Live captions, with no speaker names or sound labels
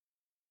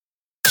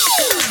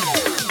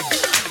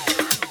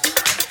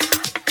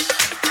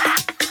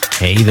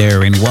Hey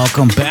there, and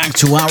welcome back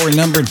to hour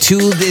number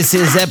 2. This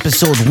is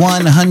episode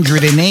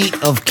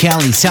 108 of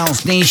Cali's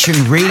House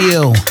Nation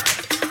Radio.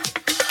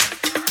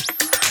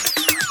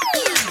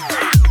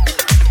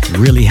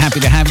 Really happy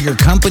to have your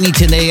company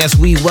today as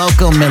we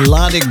welcome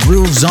Melodic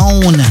Groove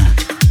Zone.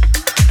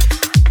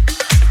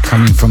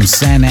 Coming from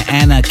Santa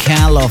Ana,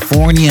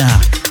 California.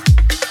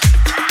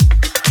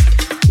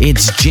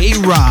 It's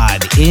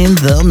JRod in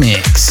the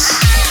mix.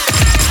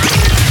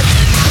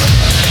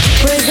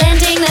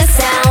 Presenting the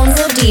sounds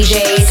of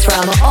DJs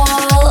from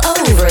all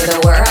over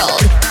the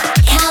world.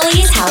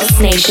 Cali's House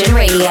Nation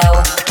Radio,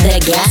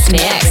 the Guest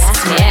Mix.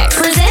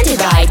 Presented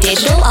by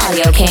Digital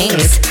Audio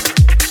Kings.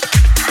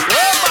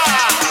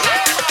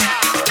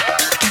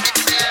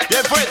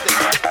 Bien fuerte.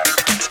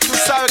 Tú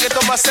sabes que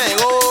esto más se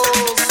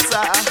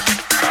goza.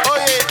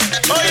 Oye.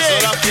 Empezó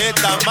la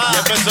fiesta, más. Ya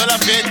empezó la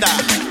fiesta.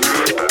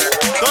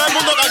 Todo el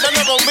mundo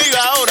cantando conmigo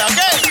ahora, ¿ok?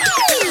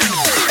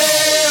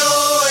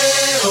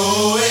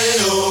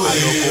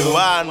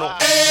 Cubano.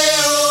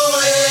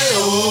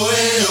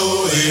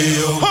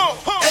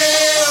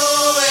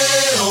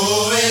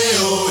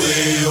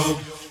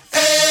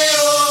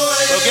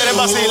 No quieres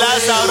vacilar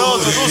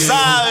sabroso, tú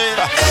sabes.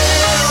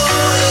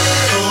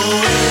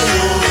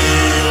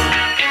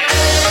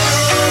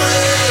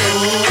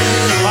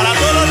 Para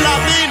todos los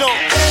latinos,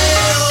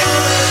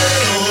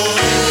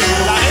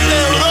 la gente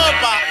de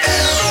Europa.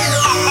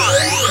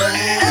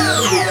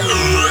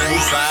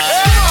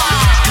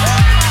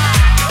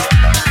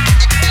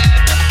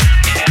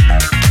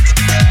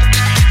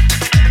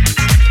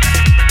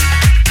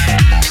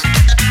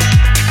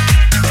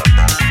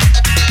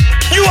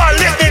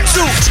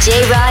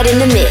 JRod in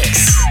the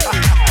mix.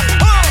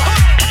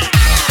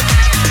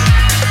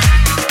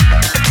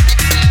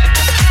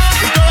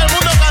 Y todo el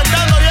mundo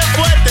cantando bien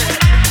fuerte.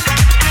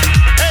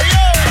 Hey,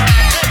 yo.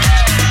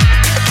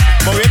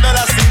 Moviendo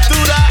la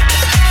cintura,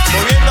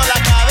 moviendo la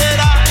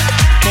cadera,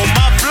 con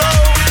más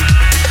flow.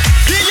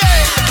 DJ.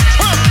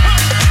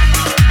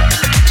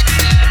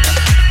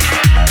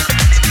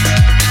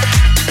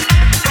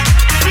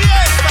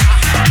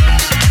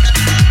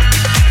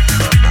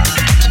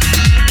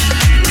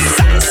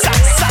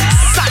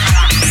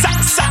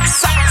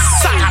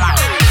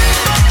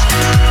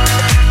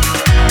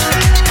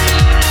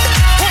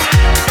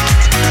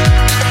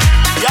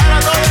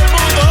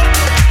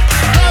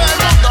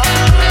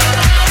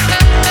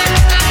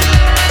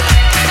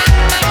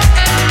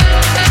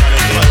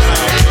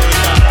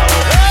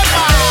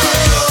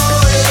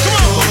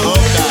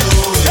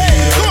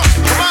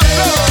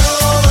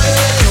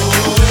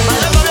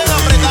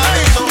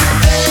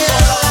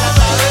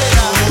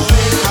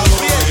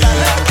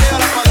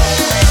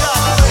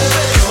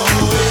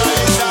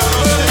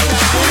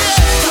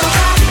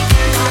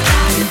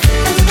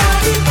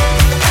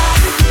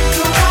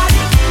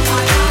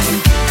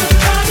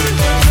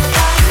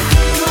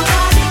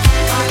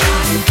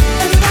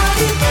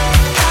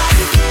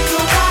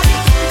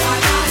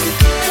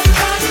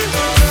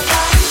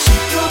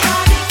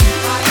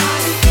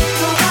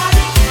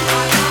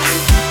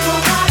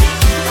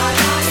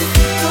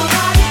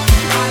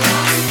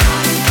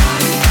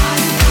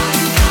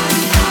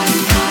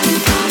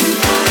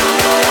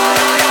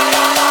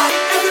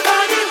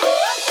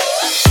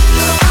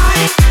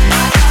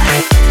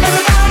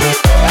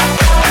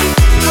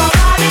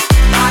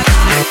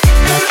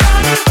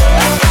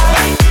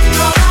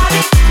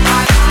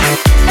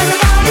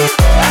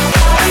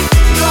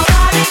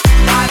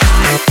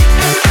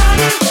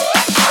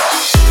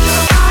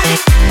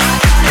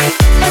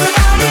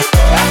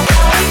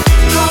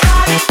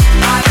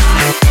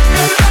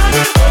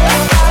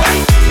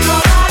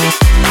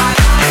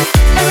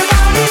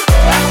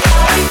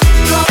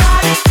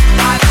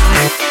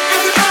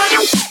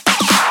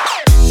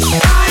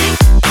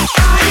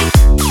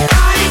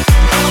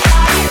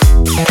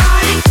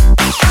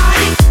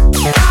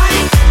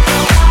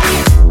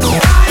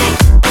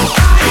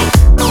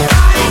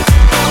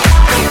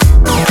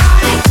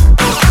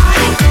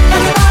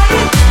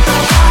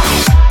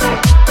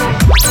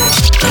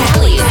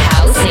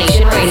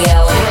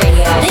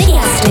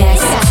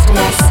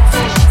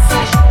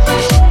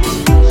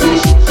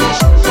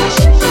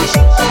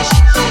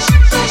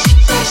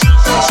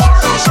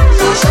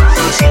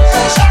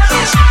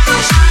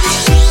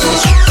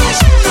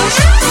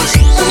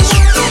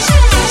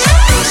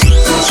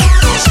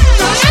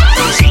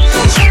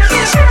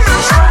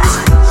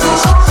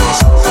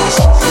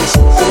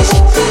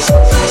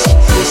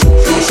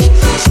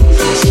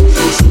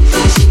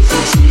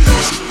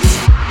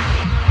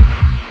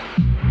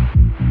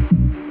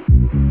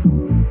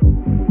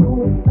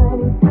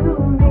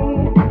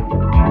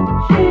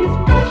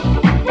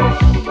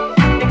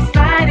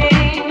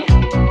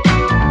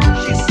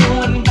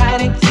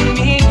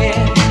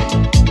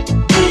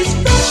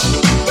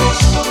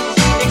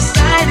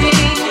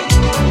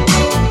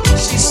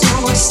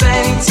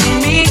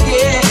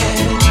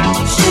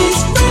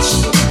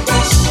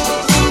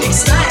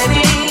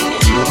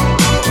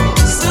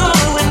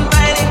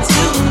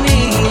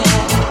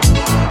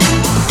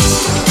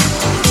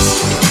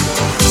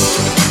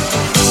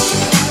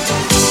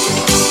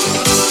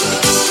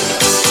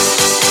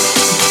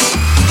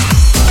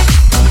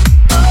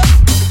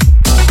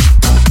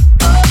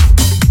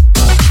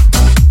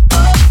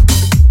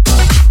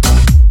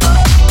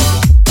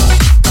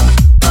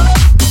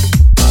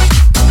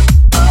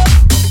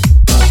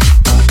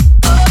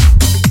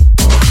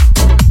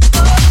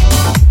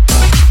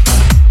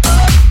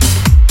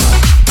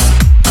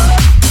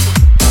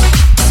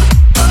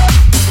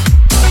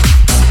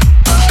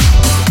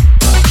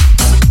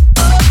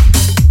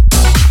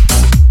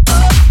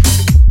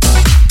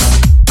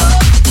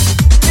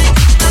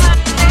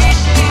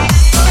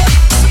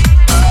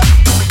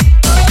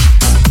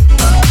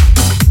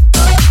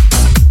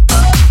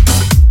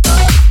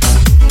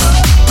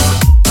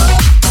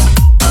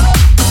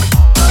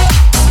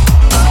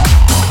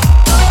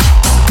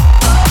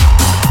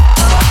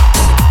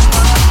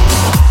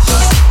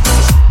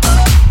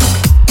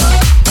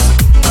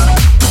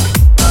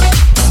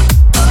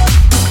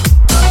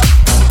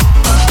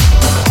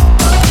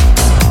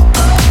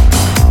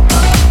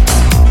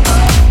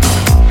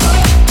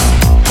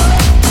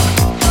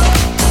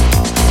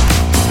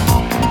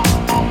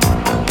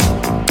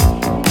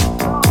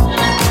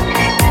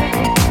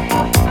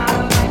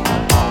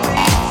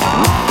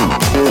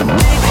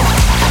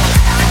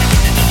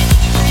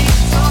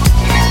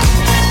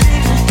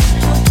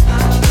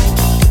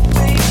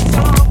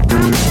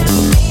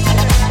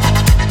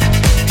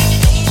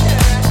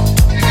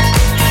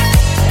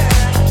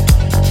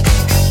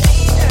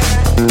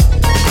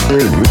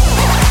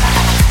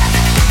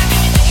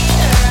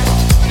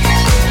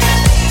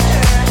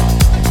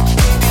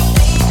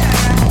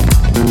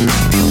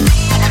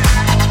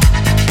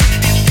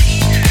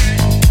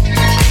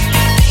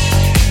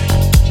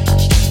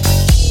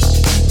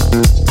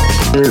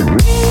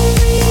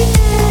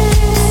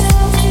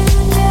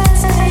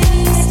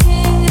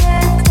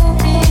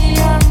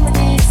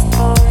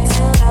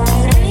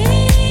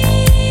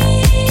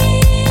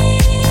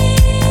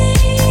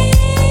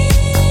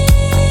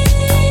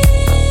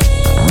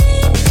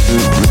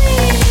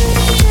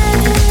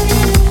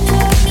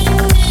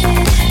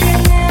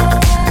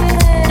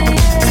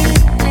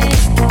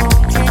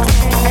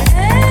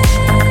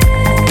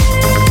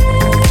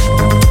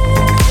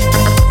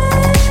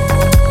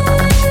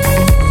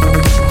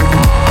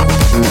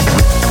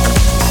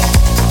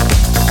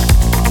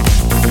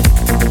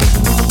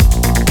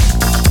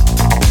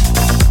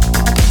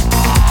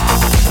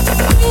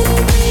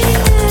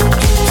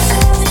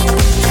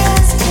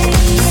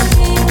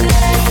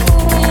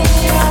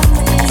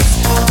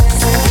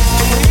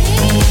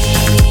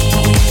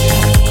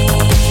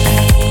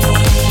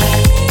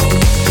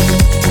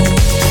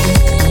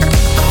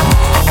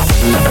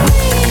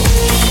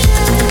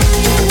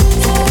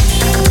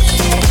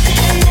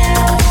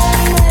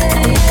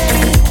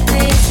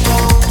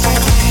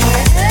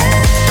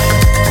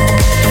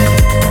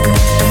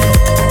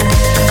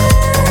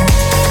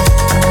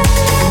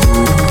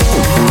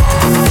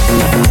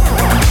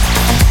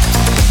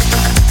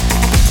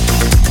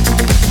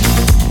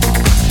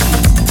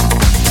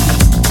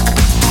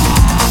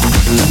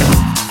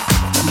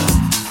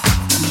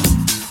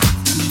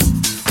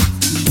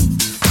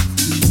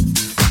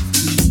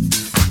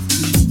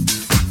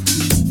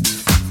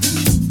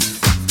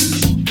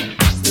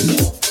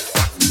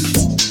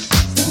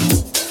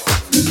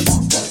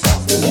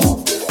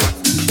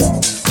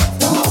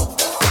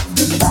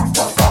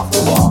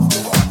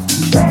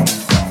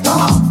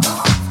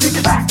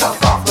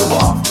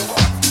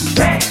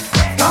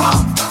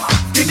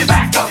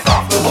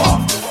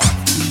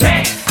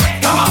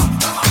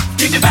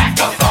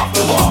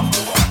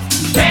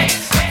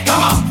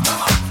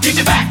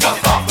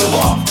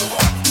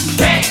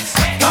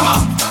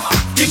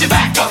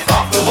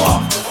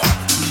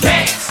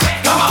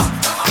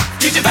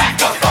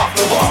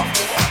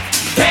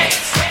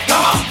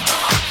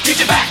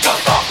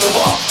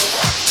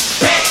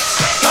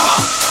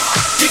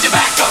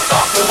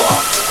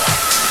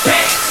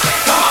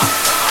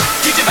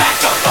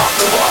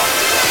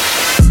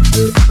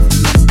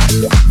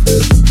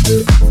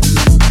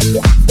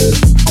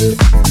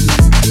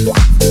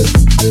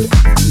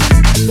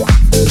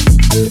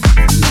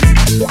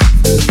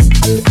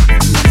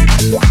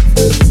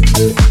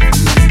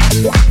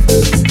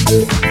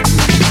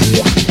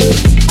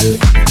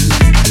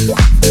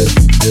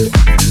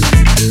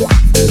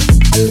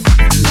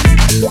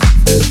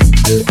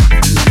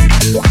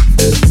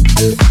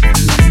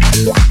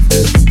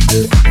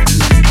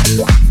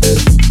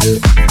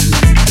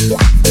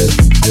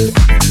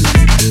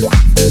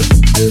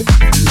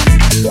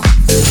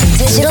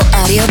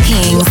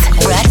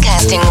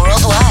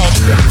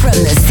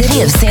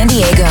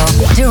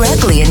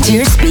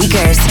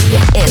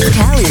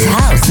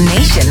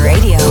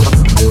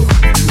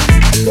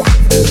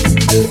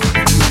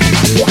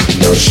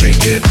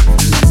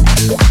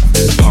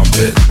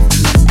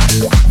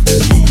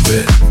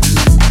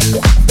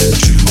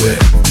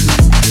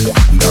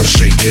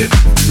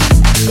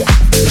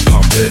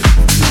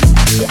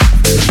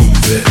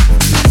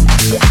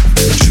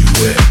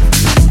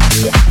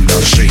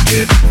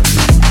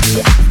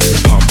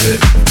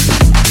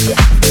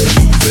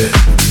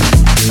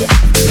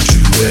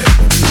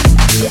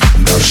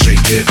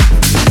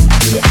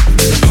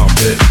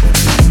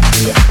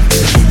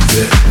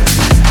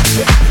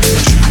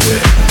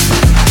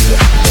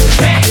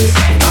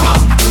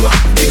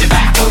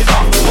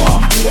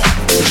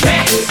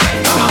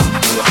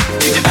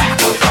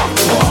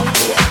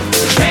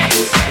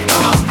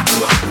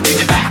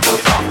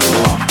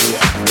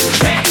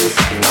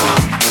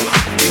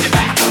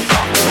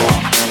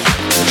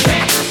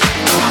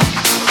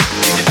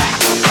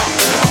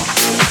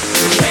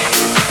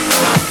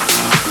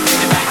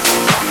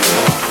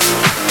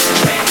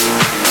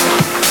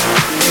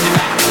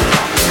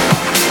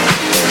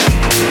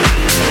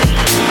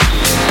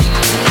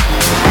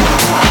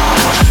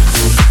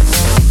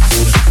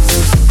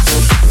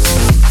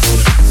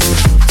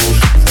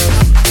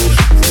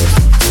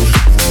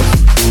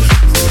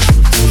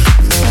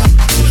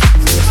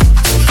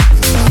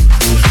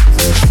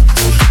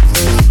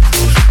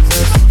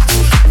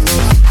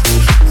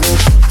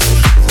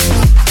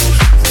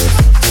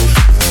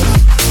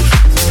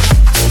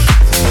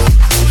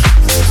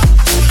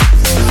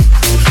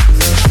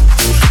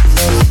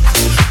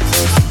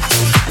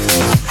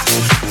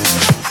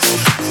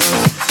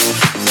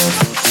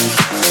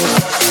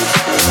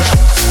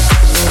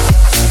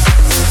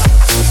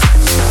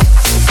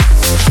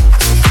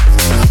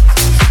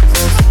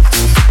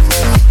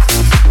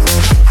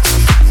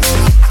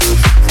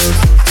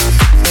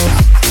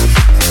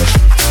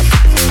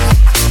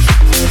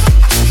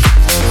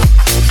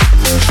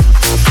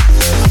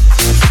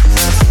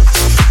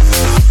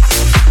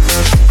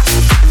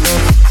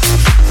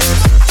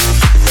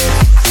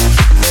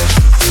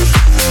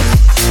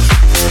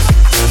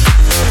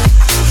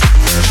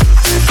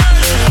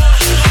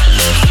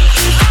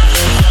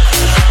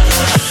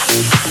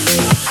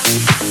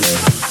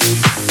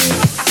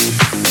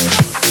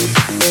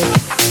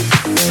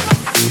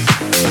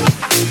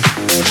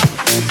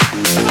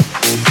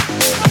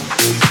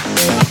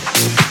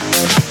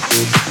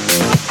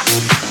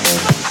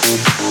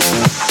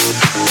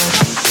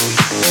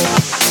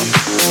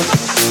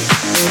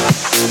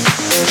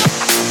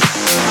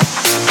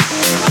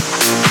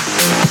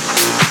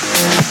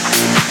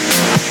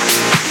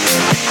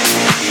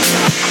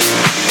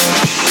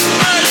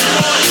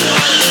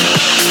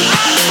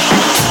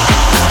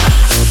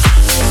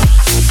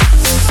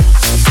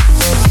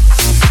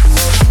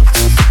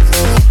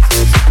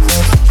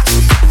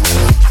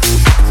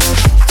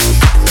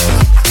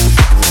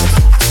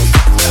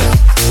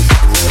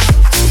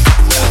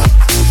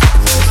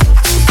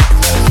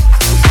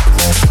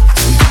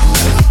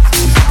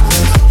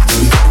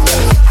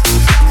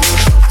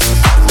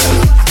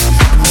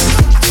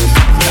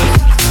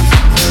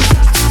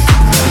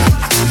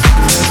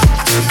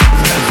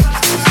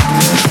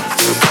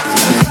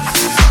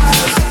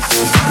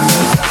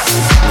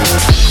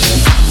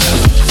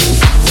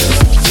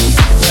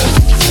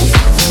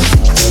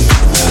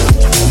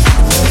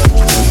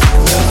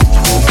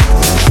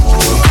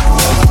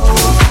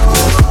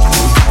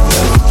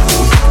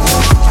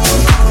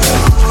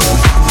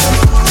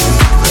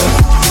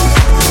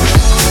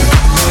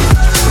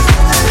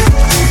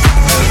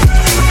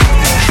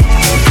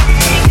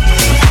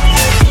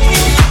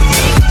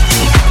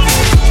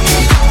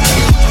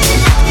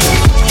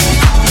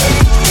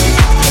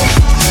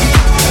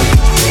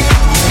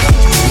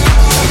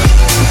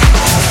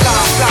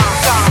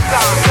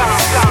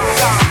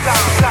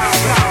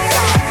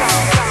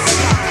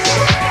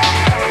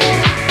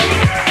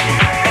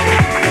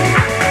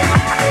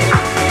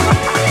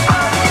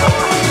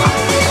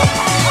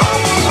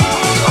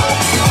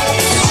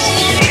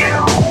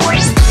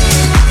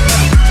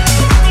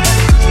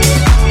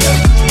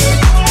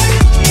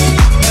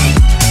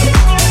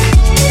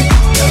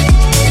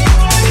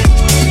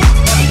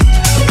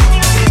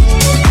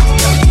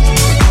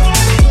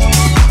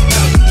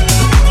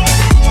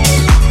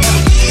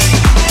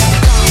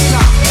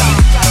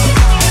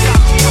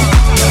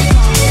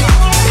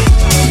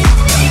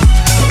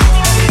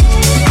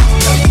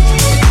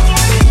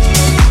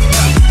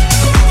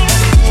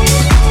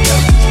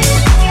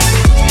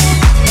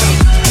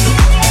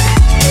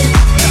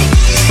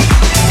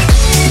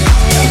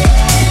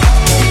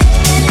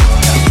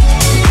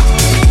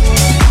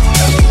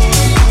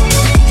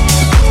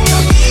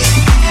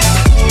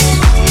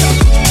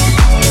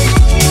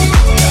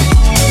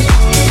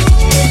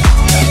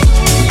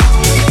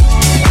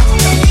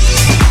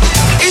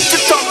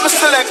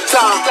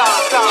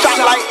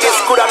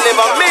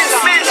 never miss.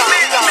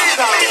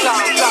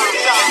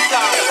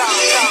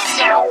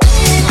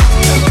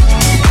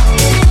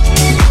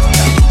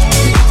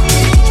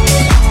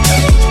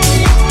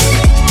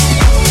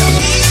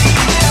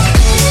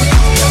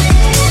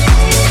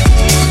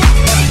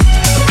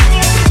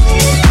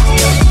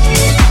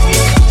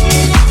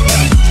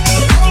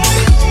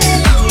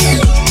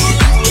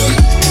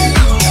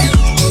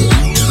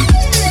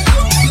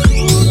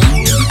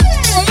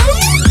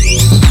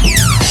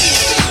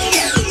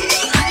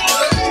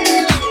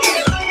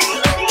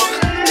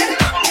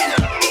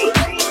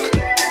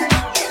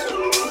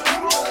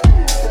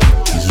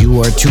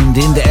 You are tuned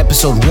in to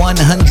episode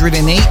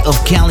 108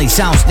 of Cali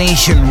Sounds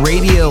Nation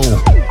Radio.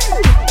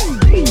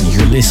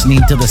 You're listening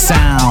to the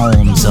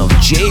sounds of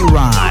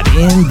J-Rod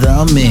in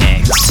the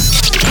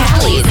mix.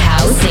 Cali's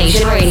House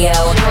Nation Radio.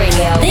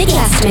 The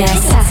guest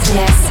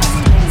mix.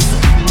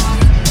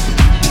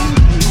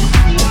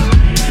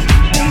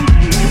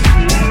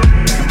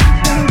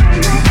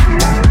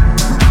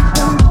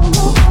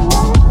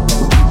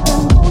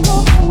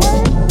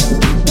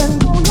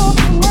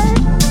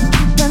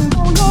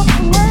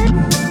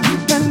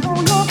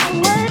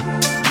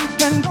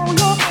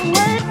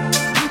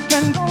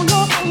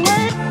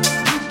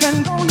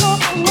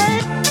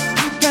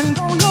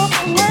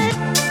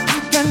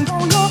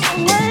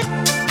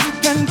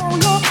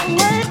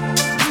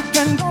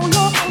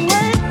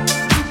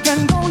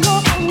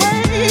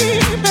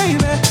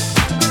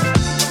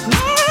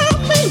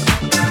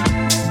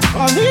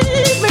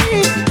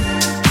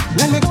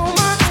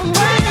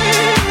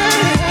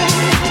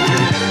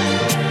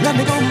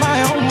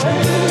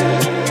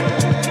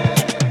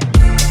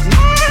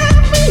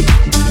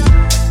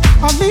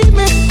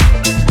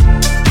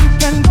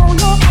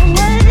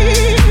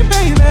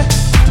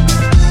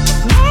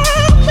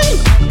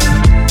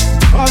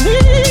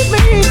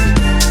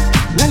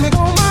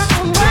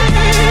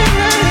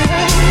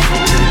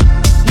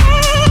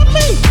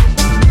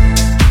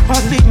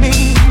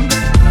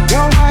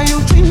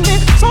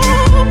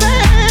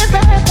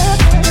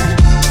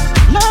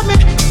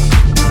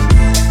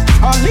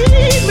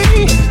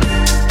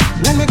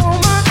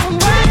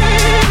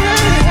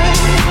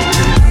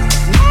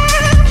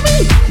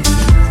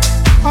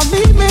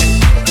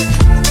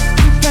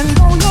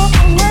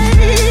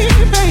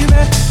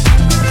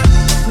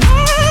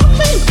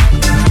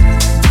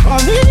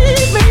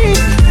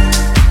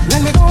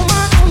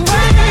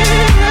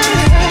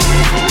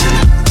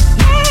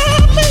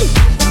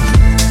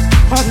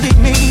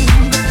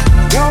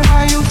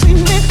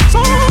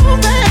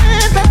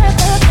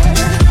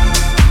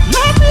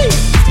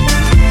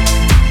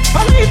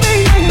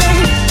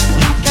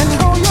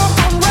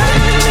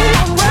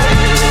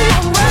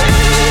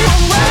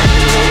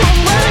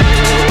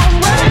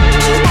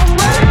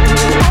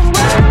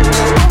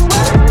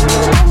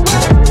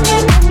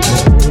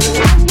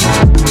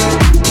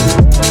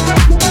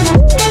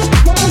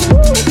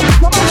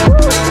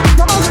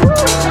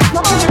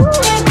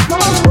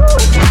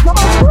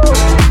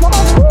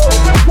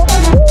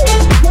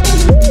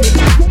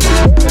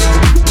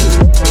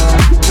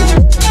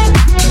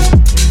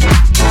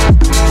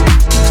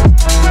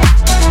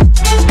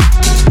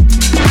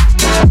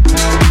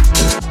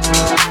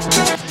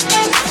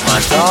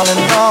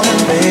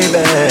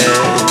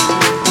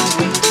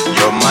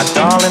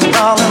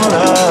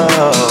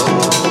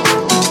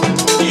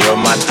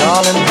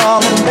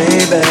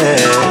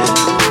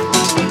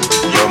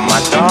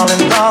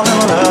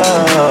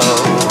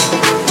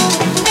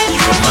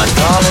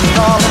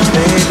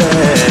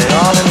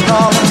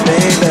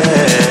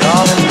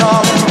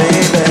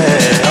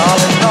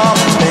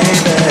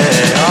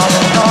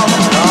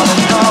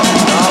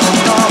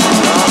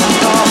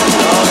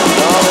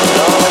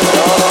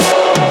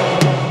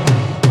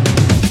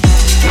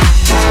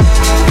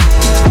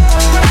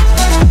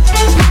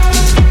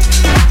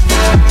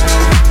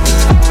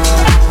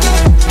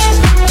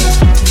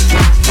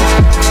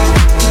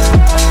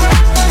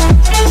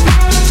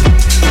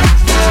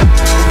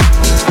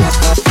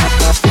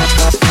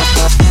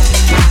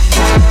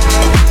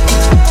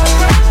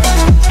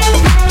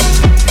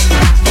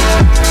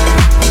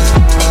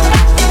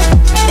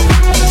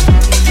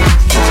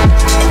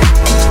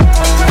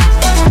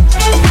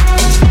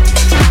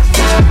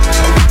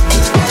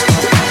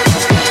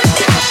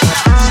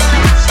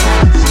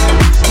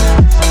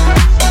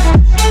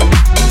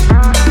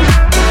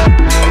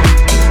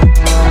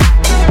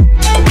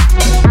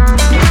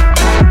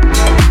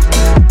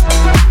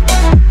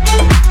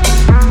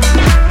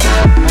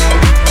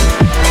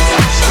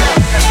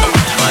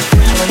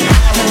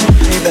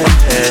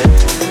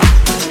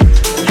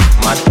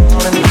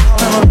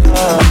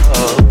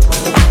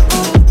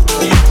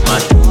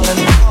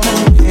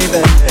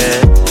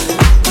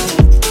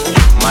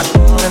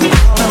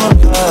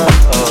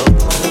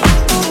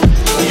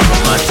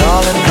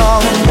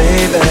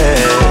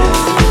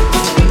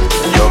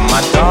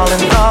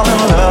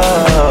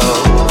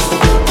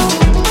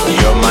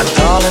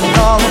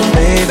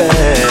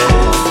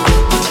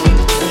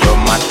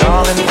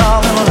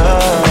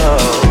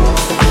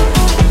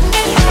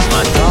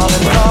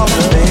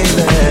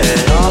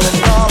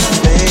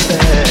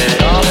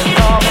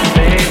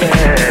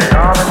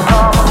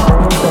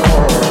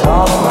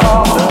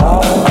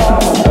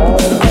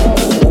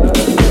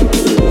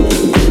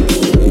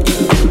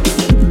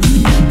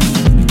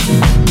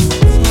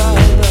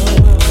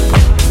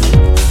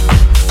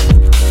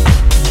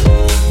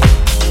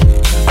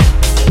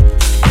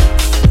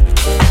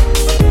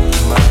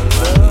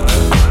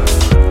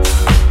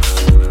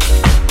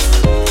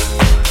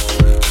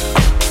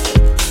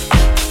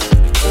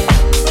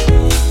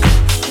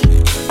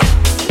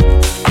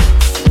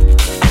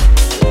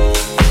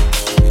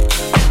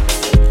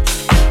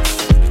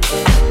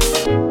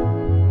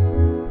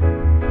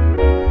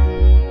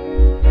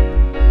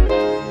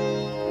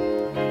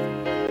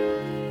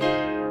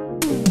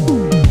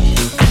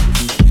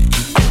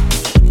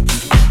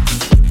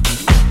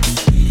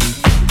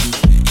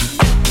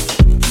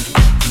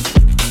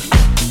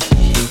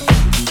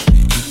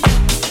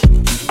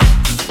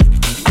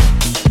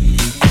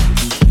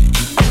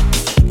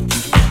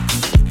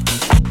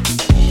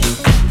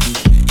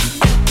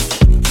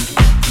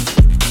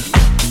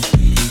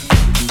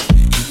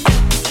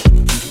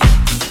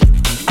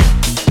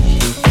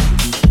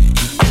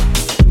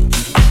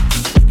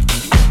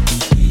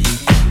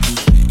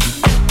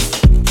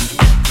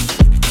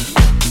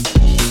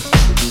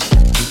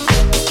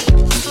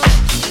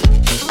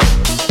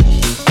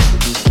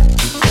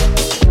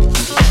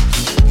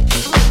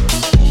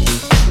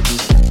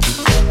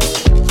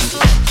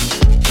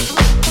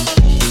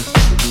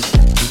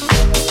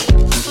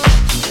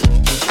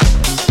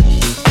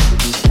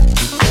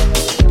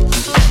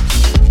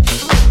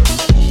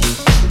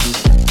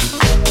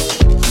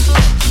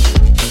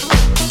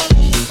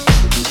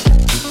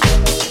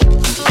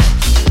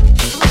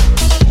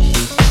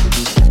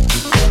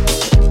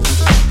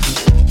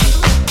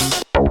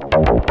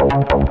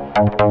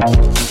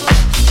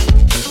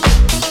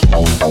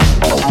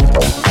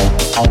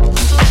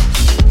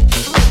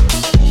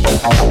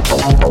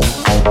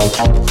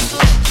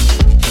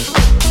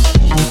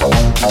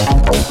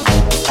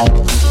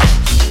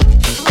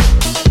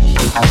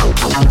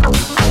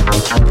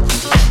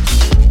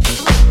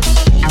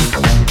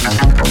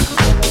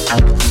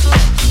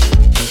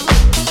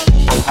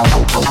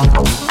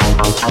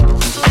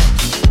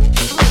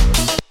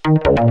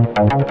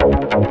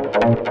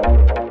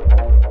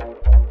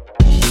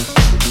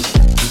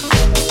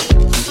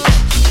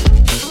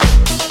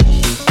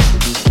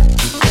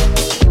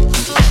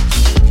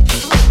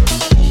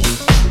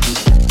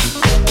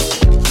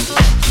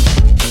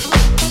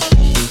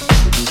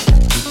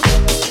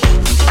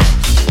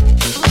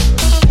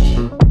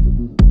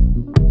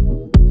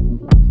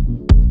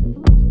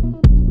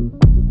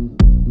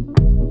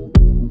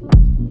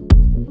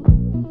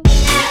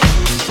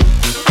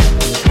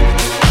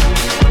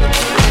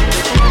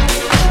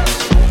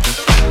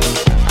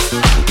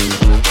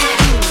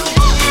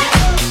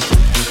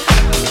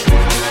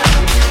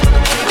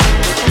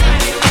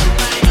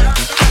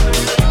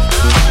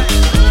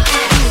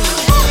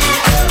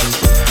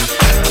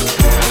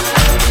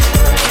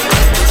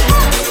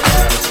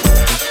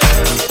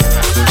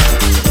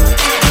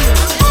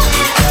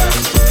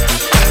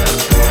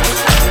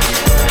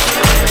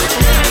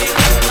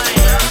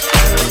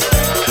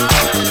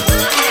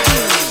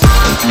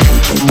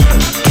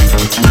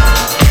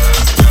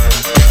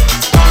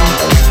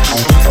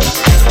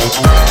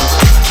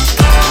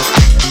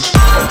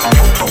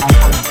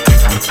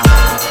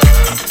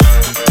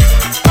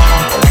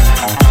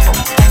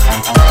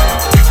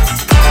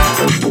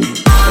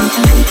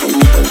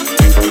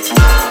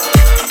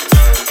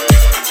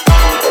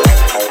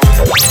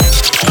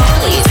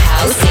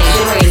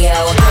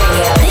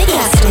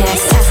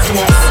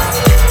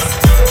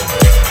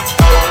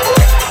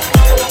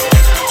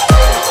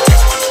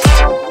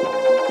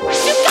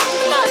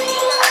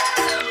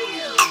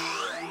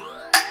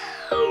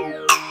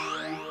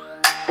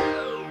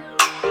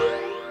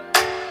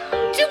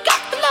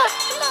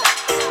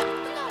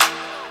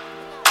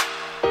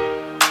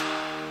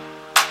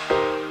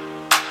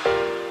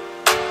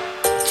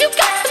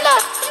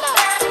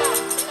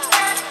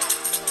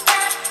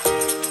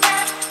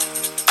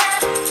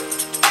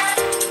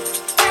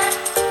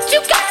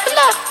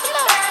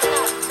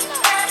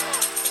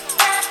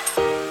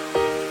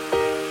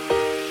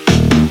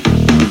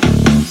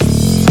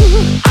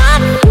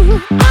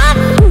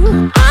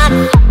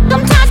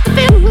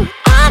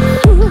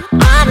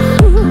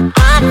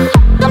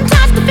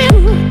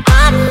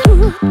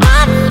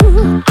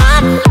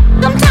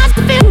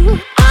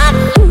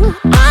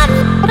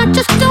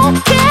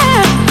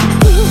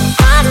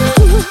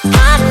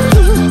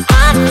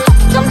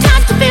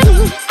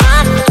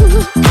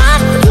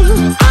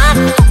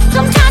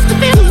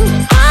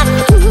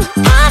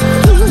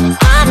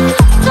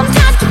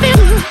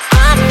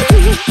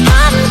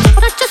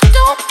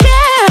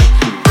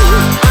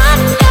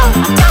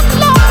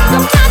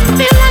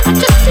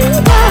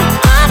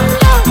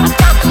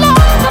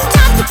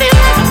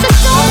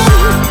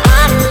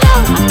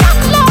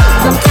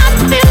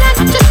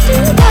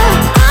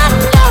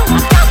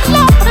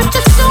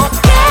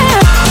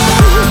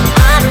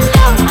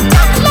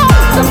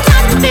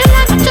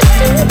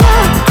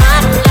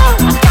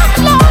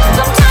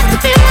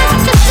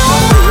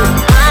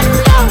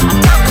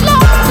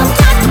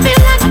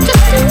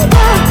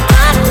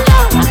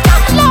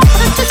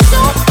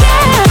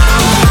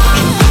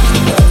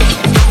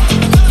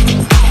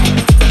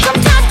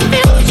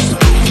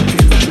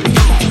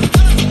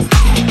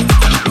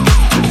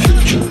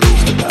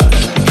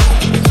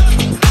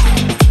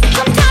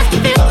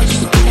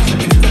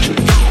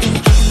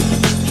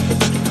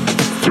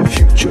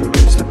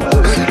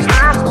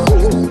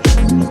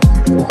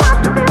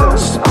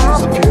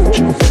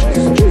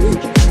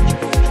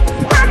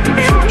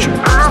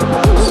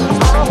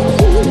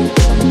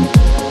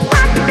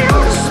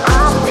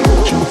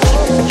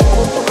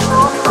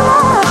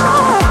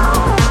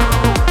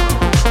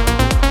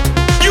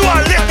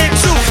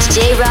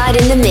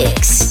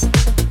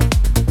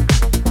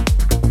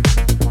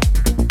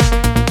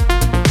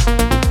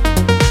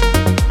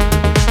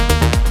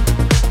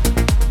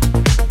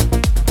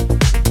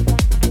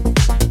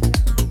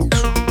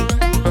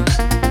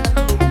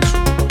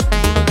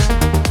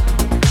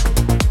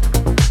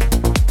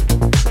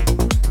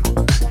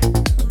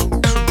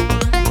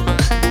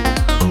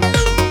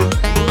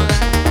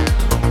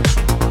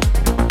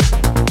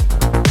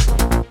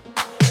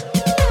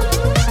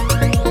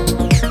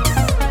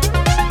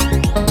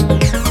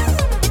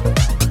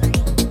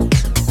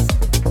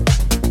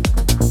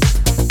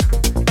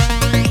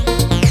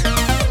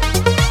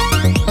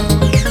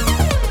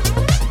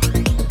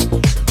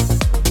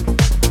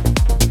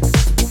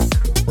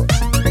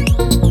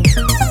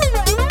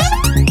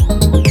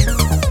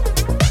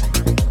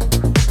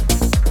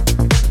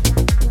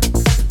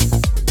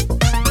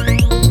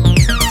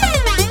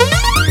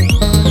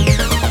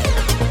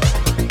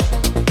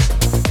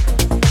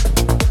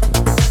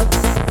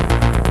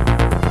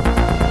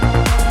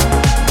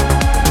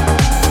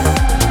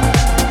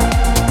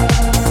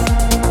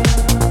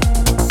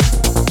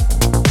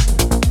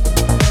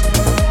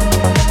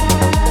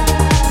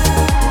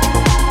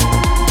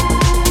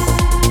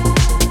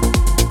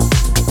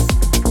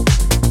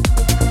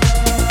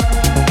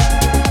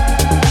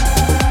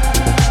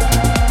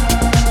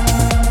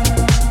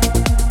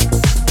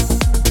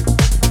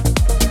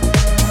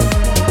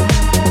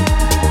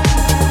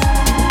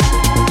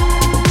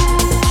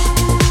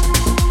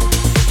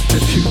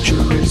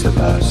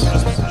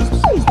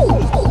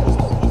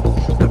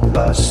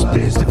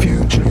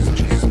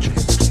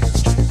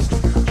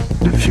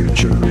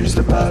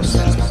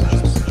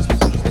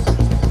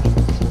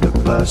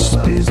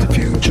 is the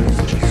future.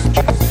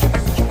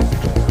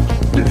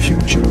 The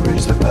future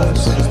is the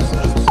past.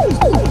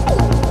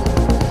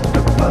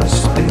 The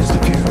past is the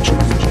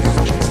future.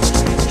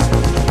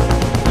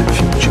 The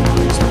future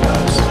is the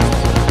past.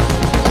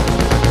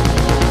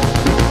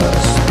 The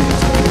past is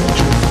the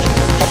future.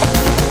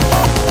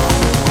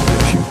 The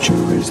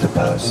future is the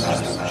past.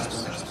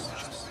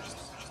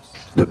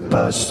 The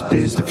past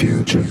is the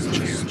future.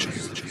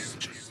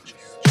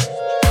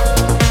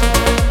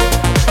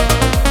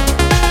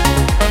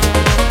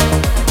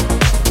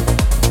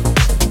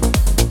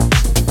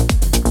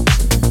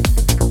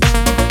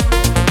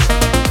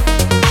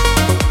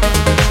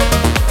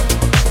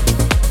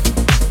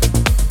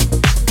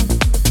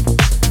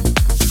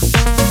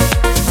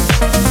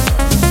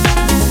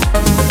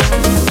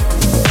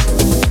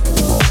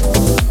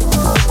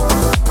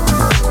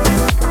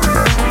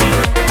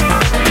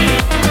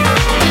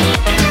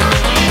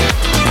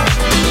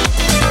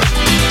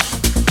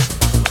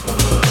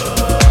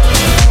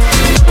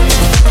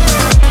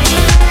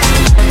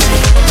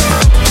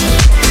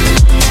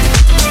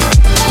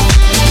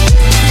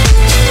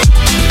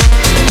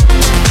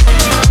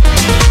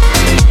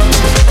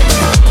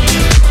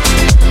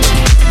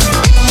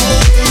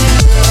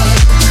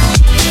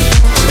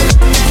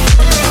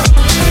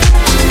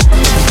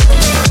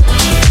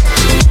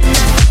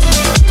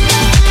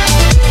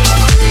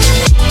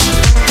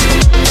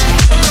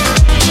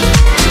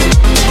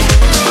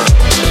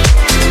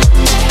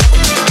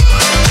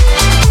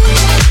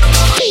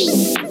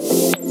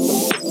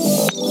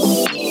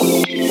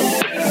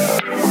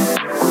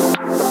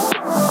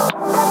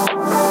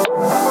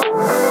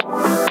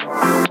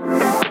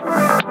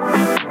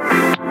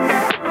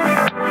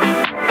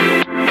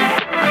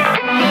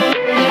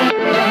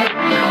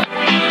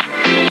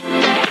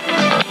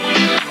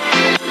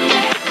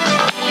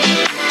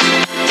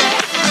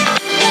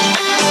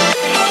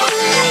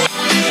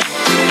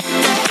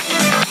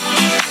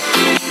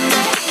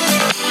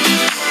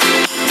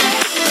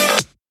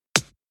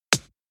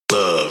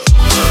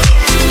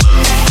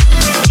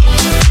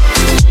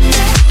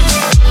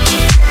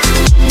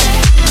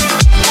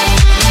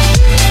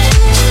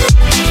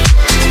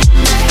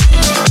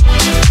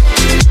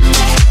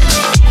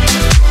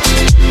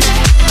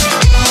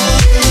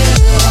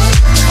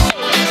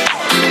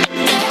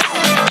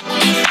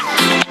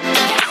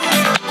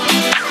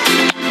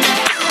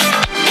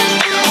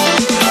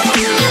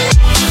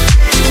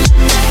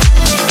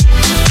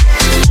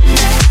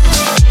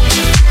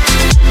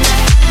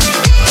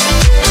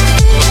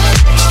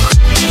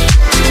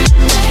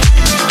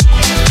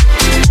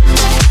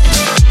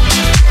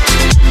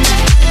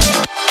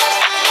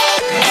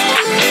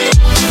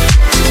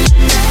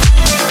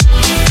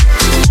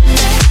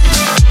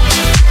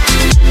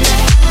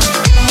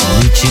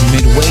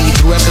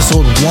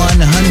 episode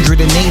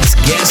 108's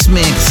Guest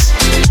Mix.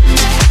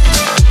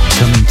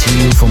 Coming to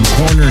you from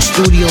Corner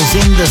Studios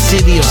in the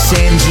city of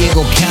San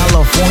Diego,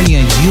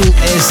 California,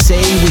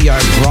 USA. We are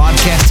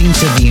broadcasting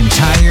to the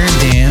entire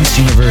dance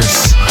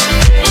universe.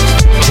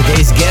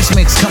 Today's Guest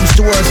Mix comes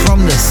to us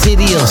from the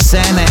city of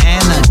Santa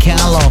Ana,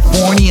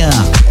 California.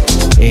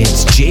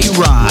 It's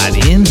J-Rod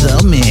in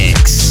the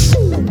mix.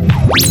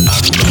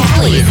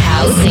 Cali's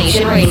House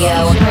Nation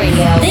Radio.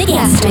 The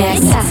Guest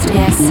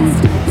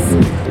Mix.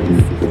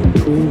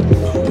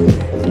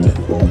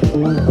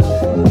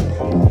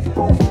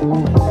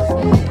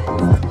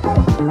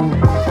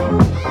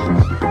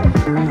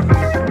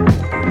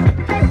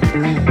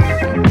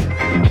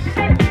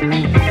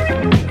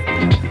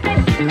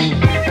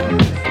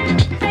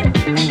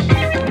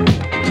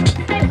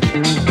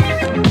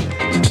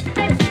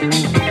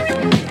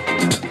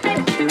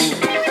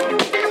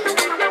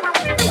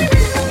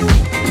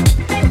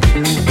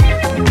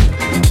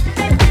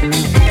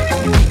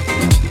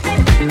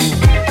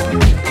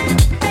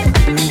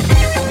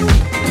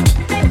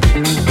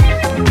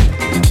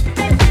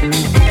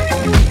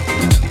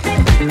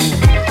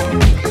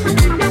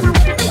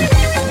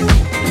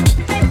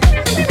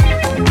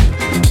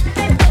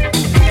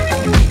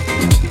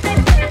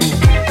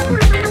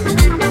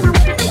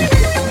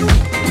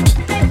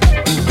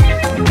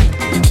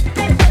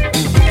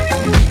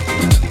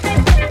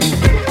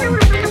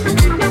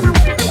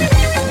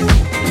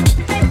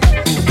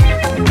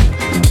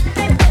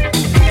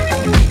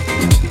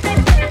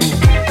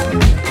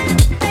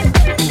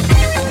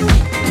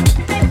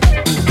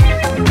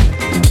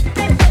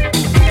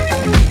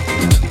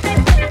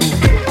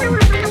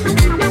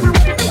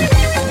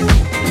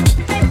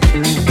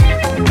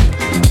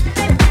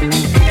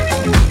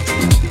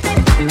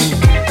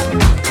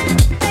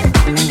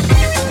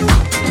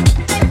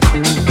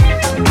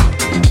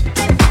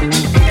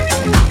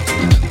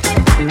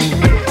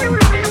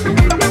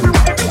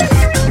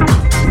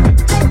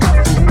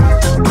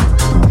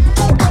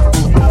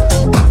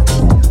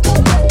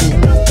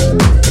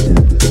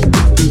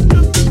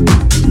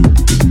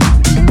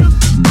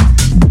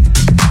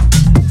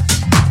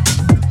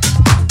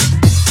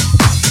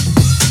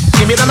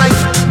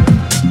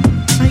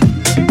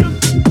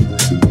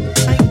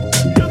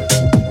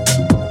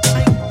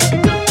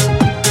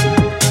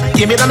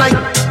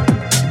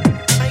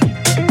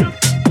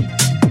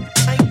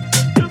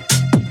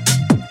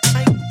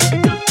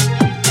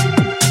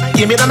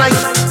 Give me the night.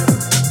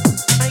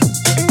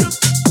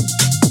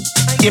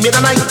 Give me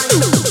the night.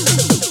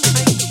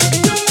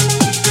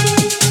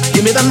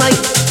 Give me the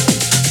night.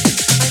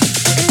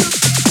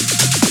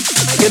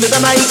 Give me the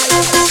night.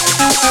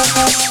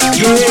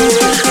 Yeah.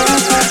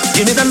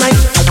 Give me the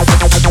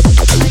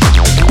night.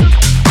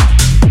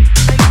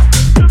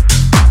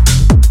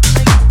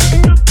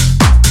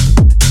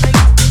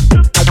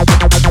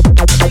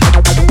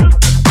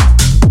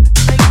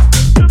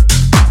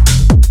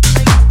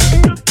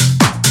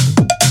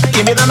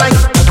 Give me the night.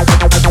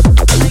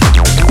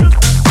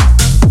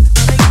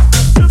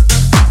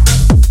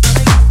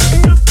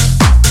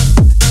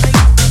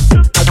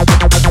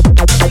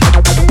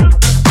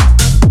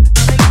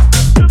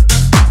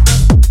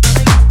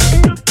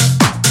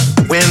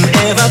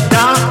 Whenever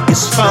dark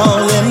is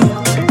falling,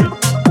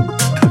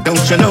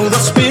 don't you know the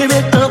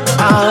spirit of the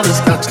party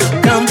starts to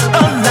come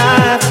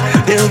alive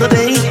till the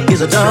day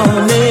is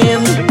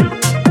dawning.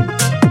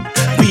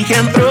 We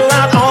can throw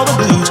out all the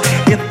blues,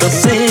 hit the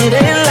city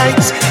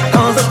lights,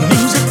 cause of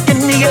music in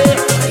the air,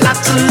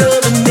 lots of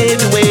loving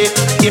everywhere.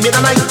 Give me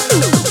the night.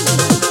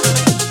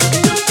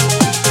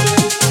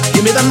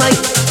 Give me the night.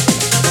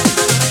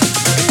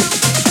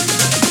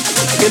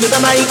 Give me the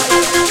night.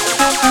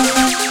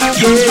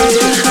 Yeah.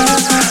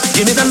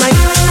 Give me the night.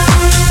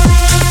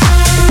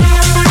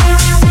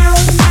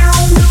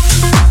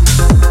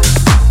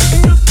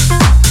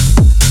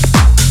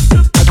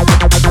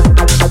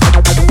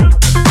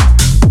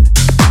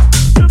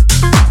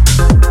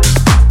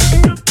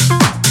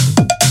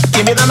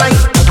 Give me the night.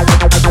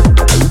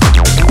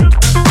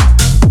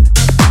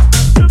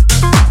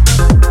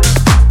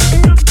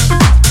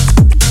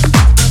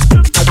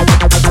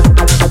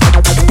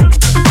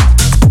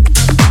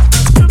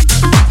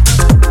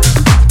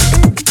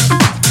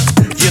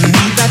 You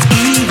need that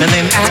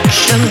evening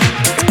action,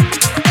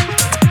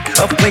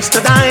 a place to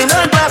dine,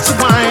 a glass of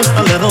wine,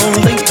 a little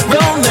late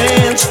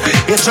romance.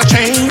 It's a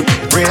chain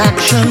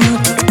reaction.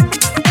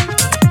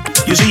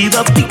 You see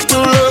the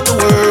people of the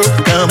world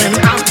coming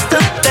out to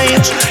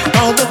dance.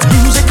 All the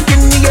music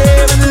in the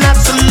air and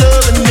lots of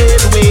love in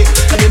everywhere.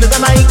 Give me the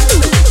night.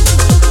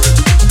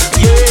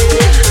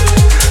 Yeah.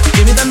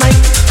 Give me the night.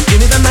 Give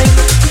me the night.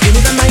 Give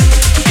me the night.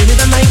 Give me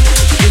the night.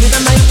 Give me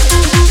the night.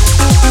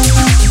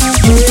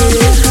 Yeah.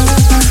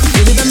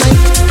 Give me the night.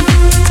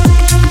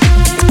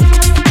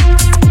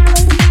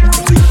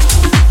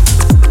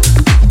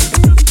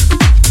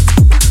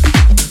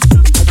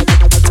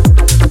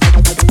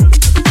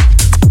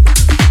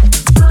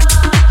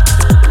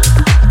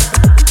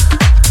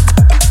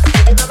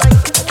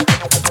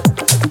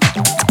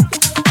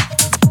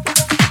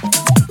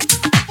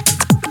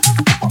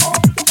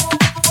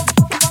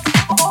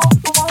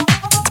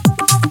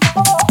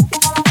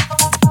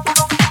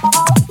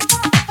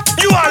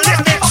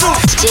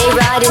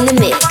 JRod in the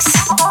mix.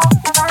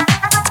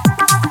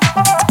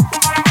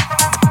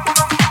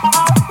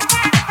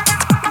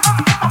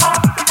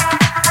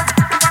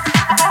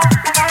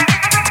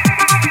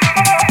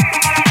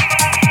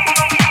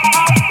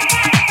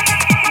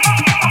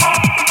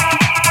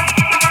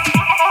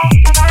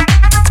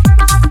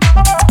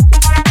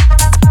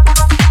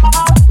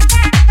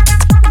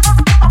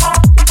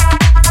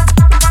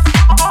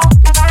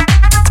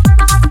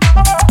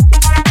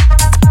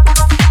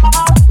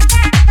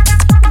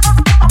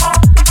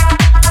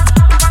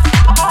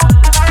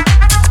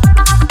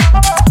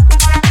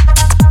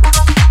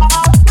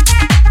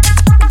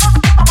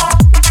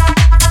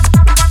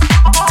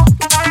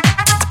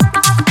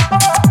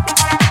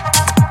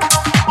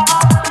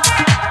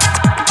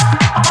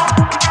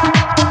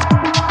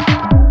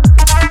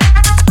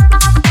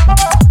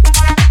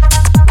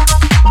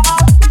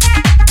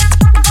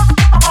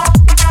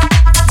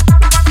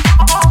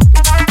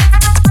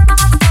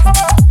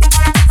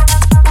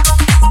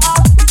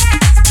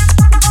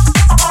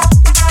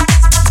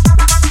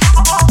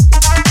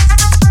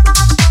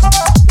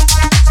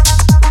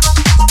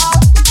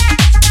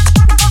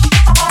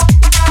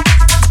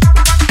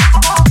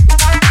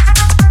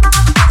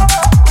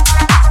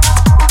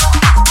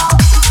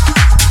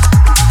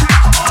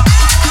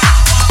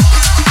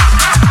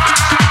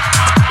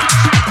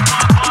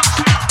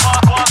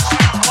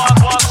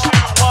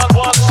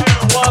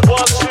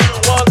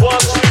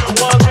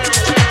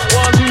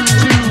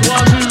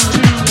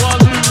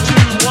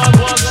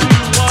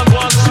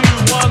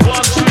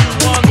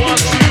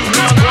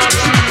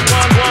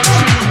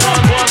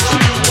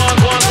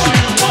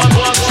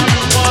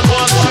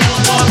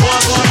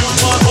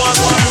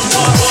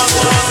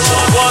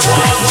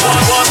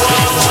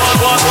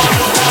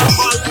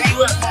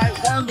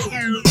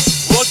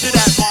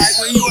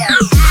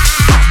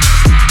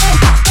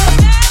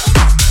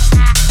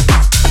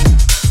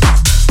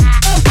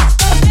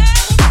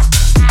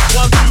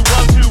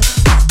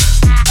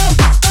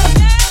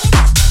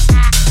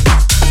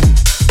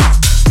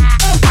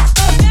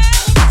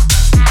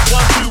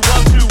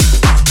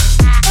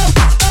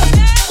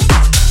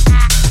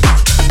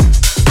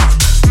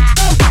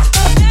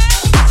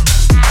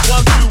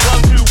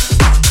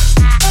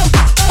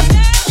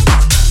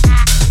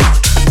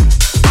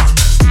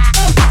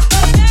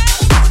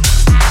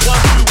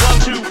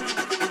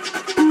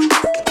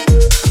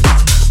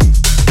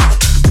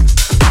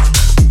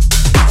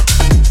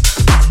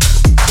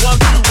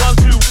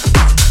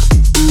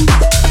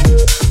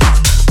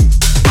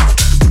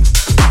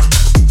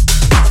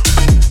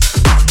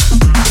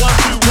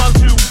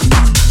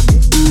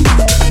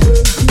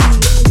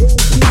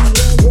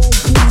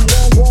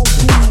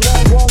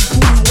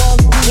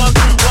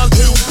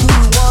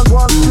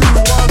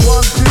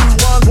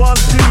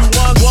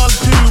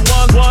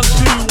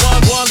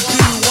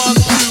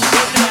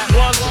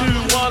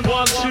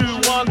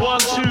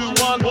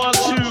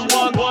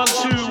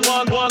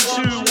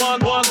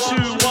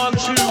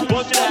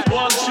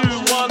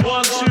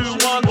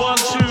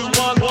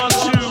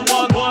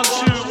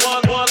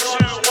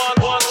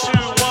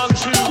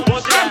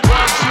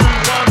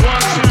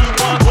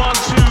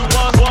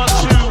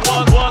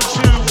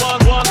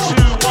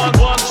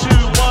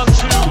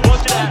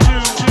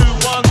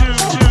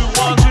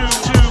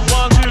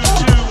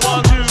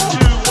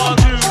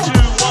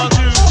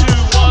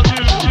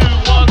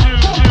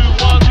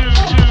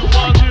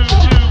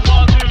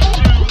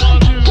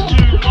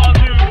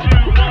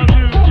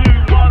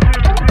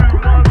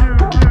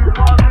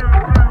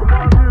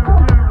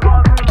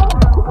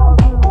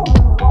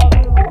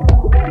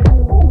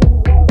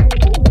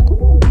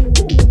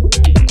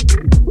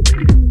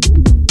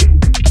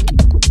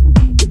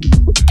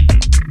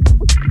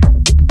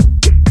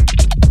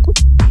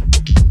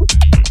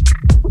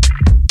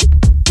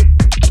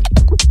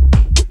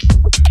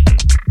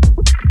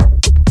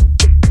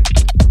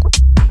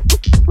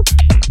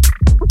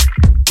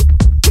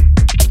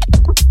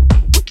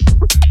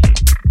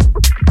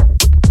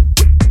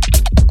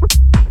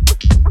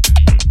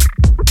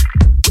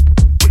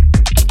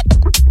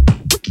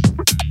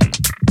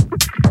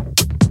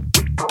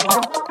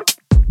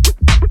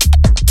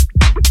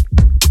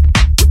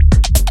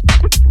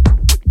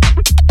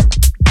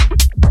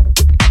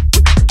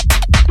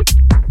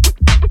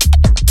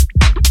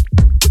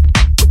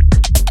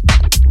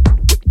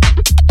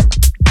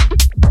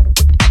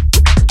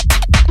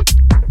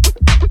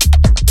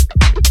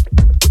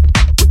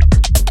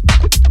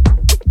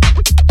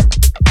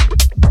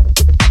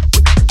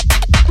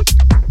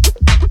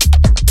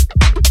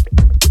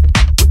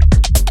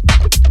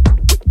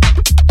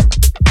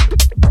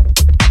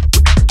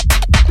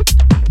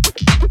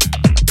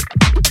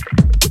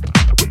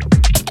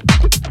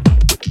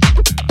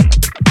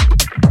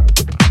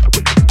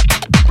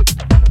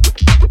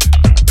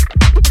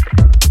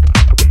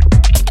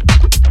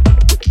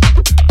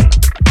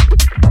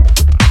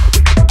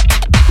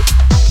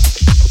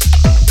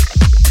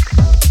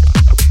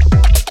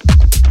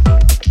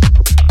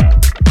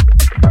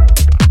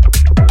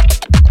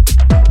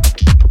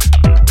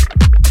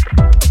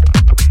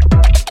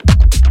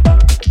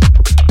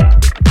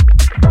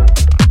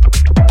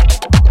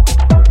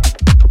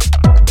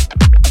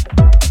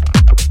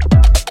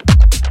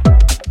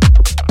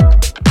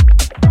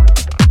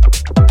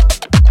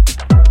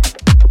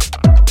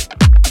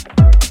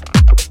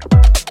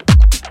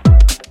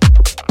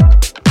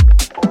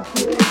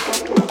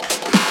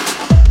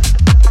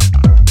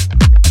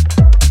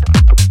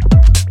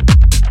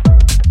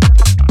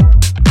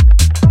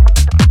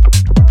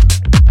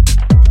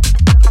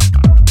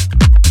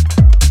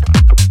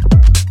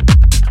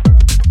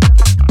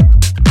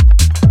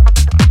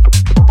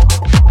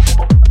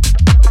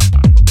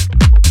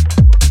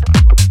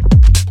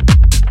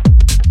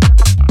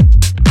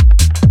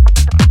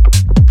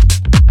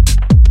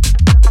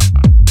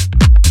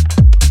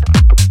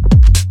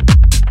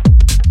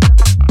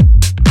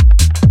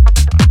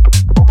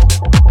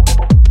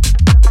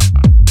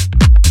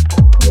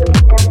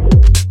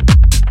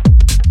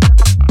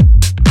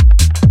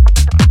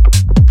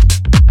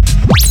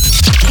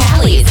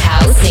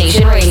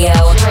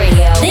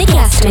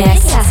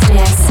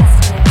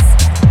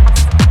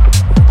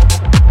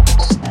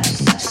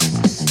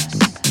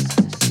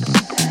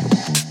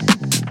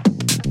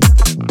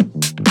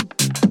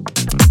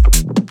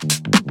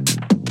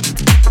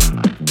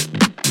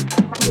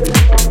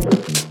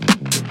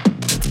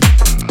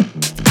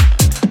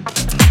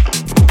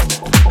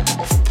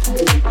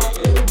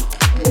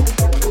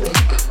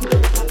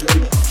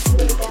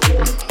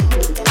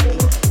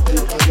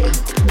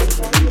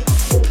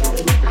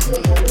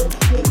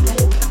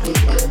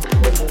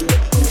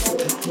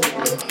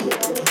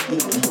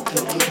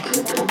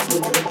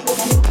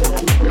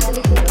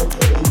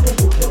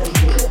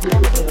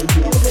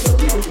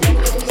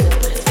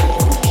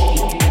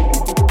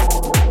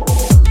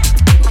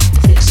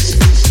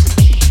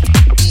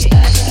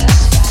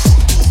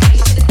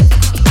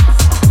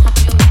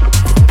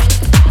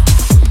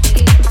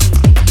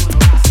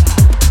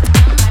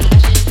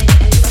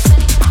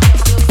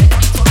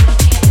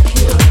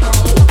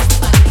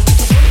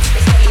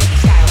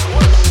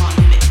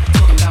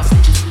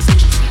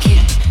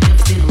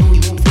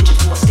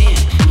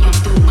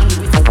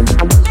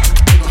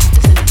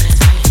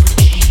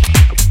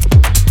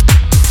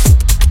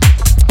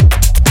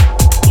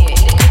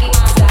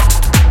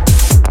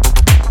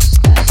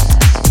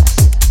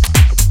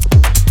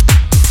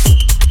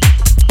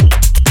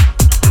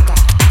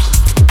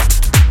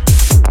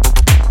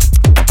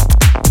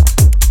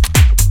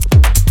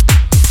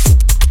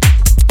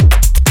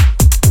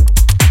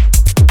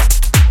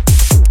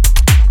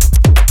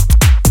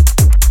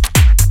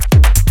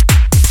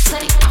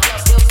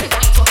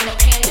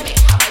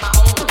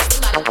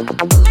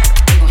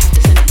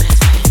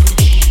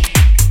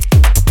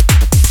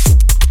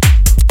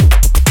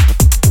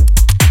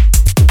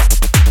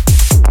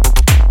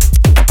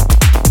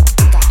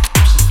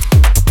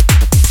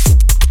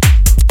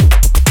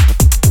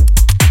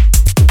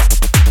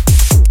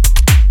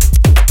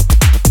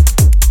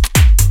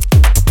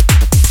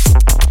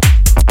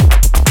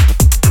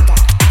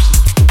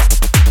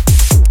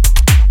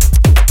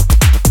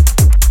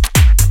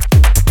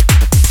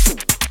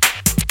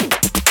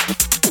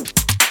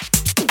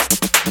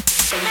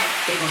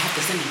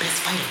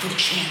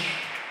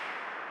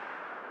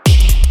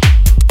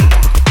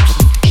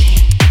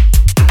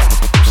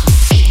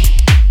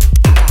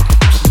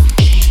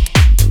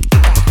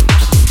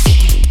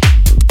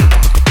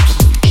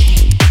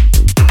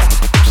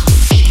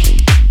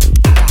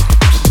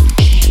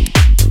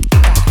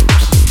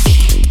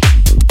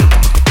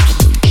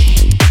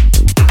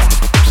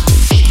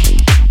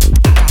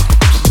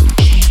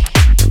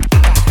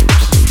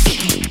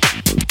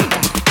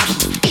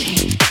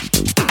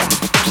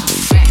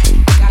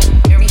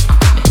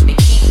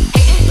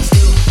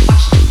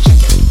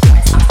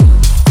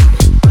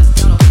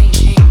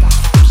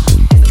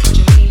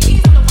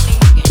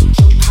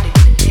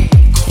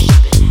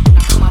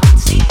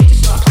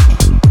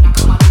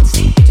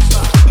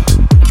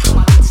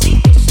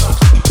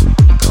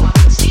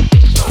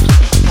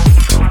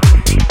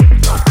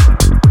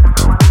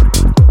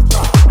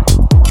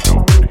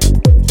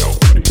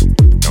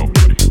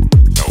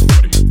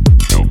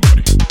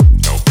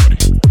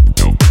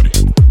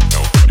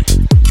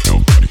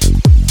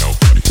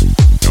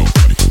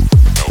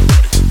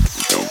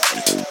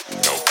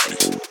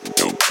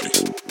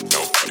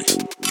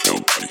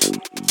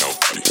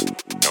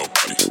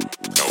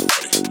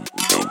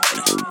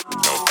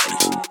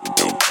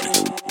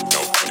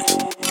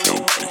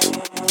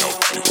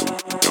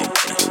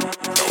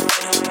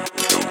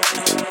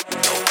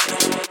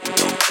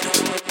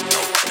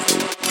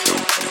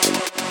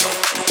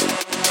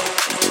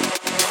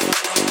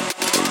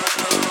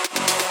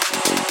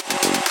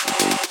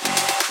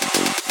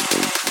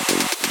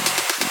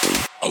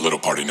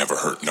 party never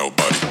hurt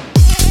nobody.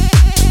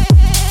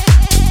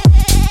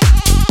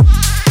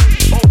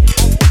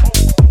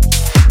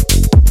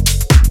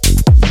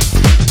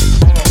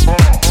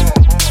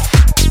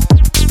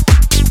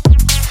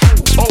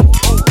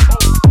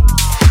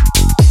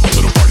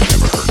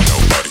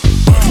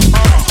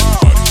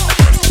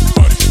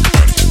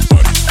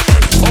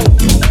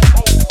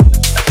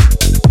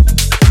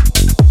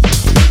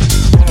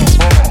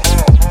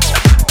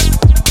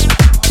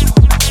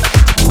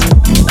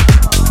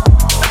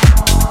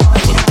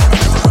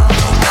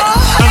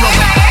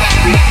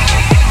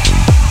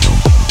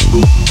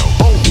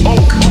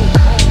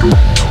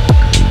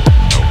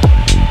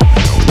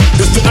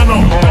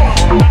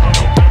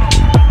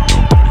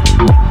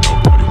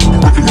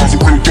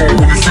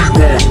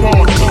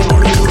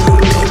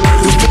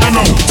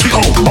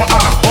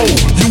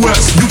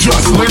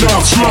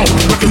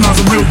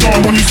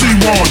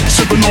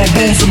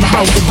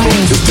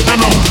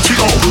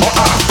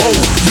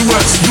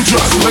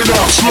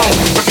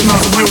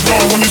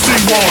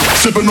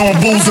 Sipping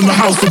on booze in the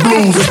house of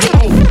blues.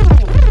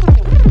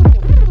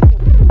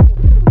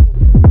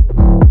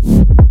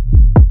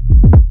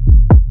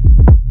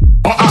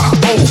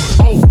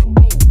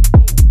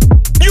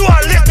 You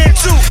are listening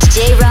to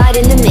J-Rod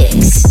in the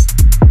mix.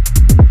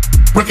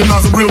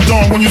 Recognize a real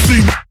dawn when you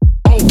see.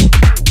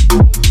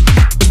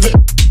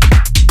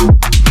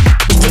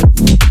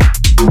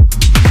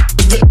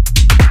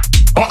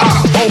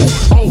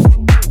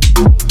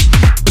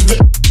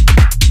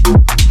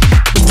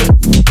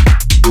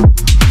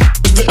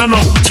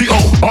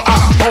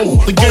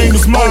 N-O-T-O-R-I-O. The game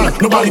is mine,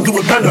 nobody do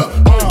it better.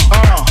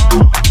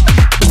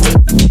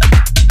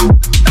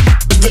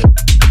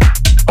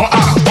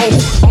 R-I-O.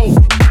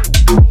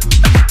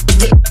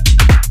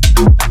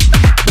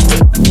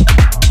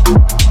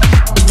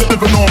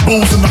 Sipping on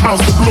booze in the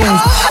house of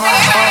blues.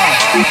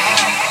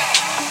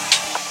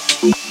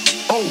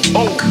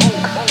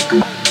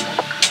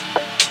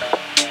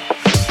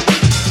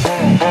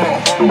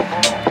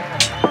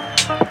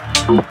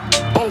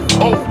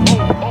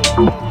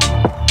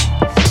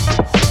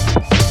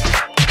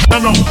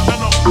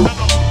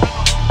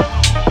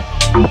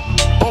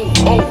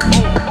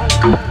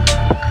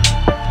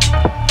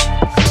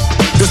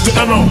 It's the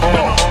N-O.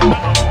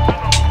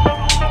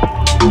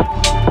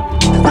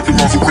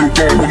 Recognize a real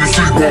dog when you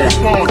see one.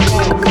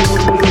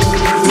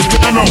 It's the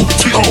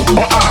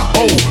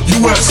N-O-T-O-R-I-O-U-S.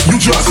 You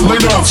just lay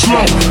down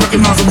slow.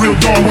 Recognize a real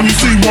dog when you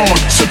see one.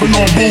 Sipping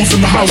on booze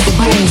in the house of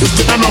blues. It's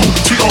the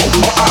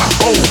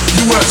N-O-T-O-R-I-O-U-S.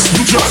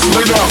 You just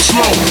lay down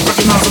slow.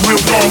 Recognize a real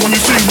dog when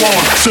you see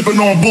one. Sipping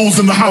on booze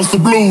in the house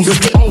of blues. It's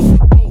the O.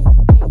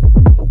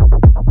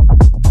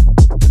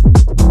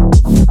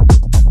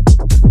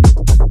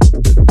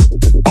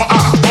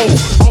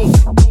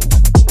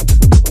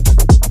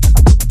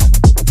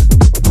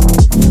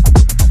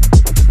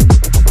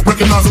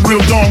 Recognize a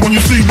real dawn when you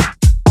see me.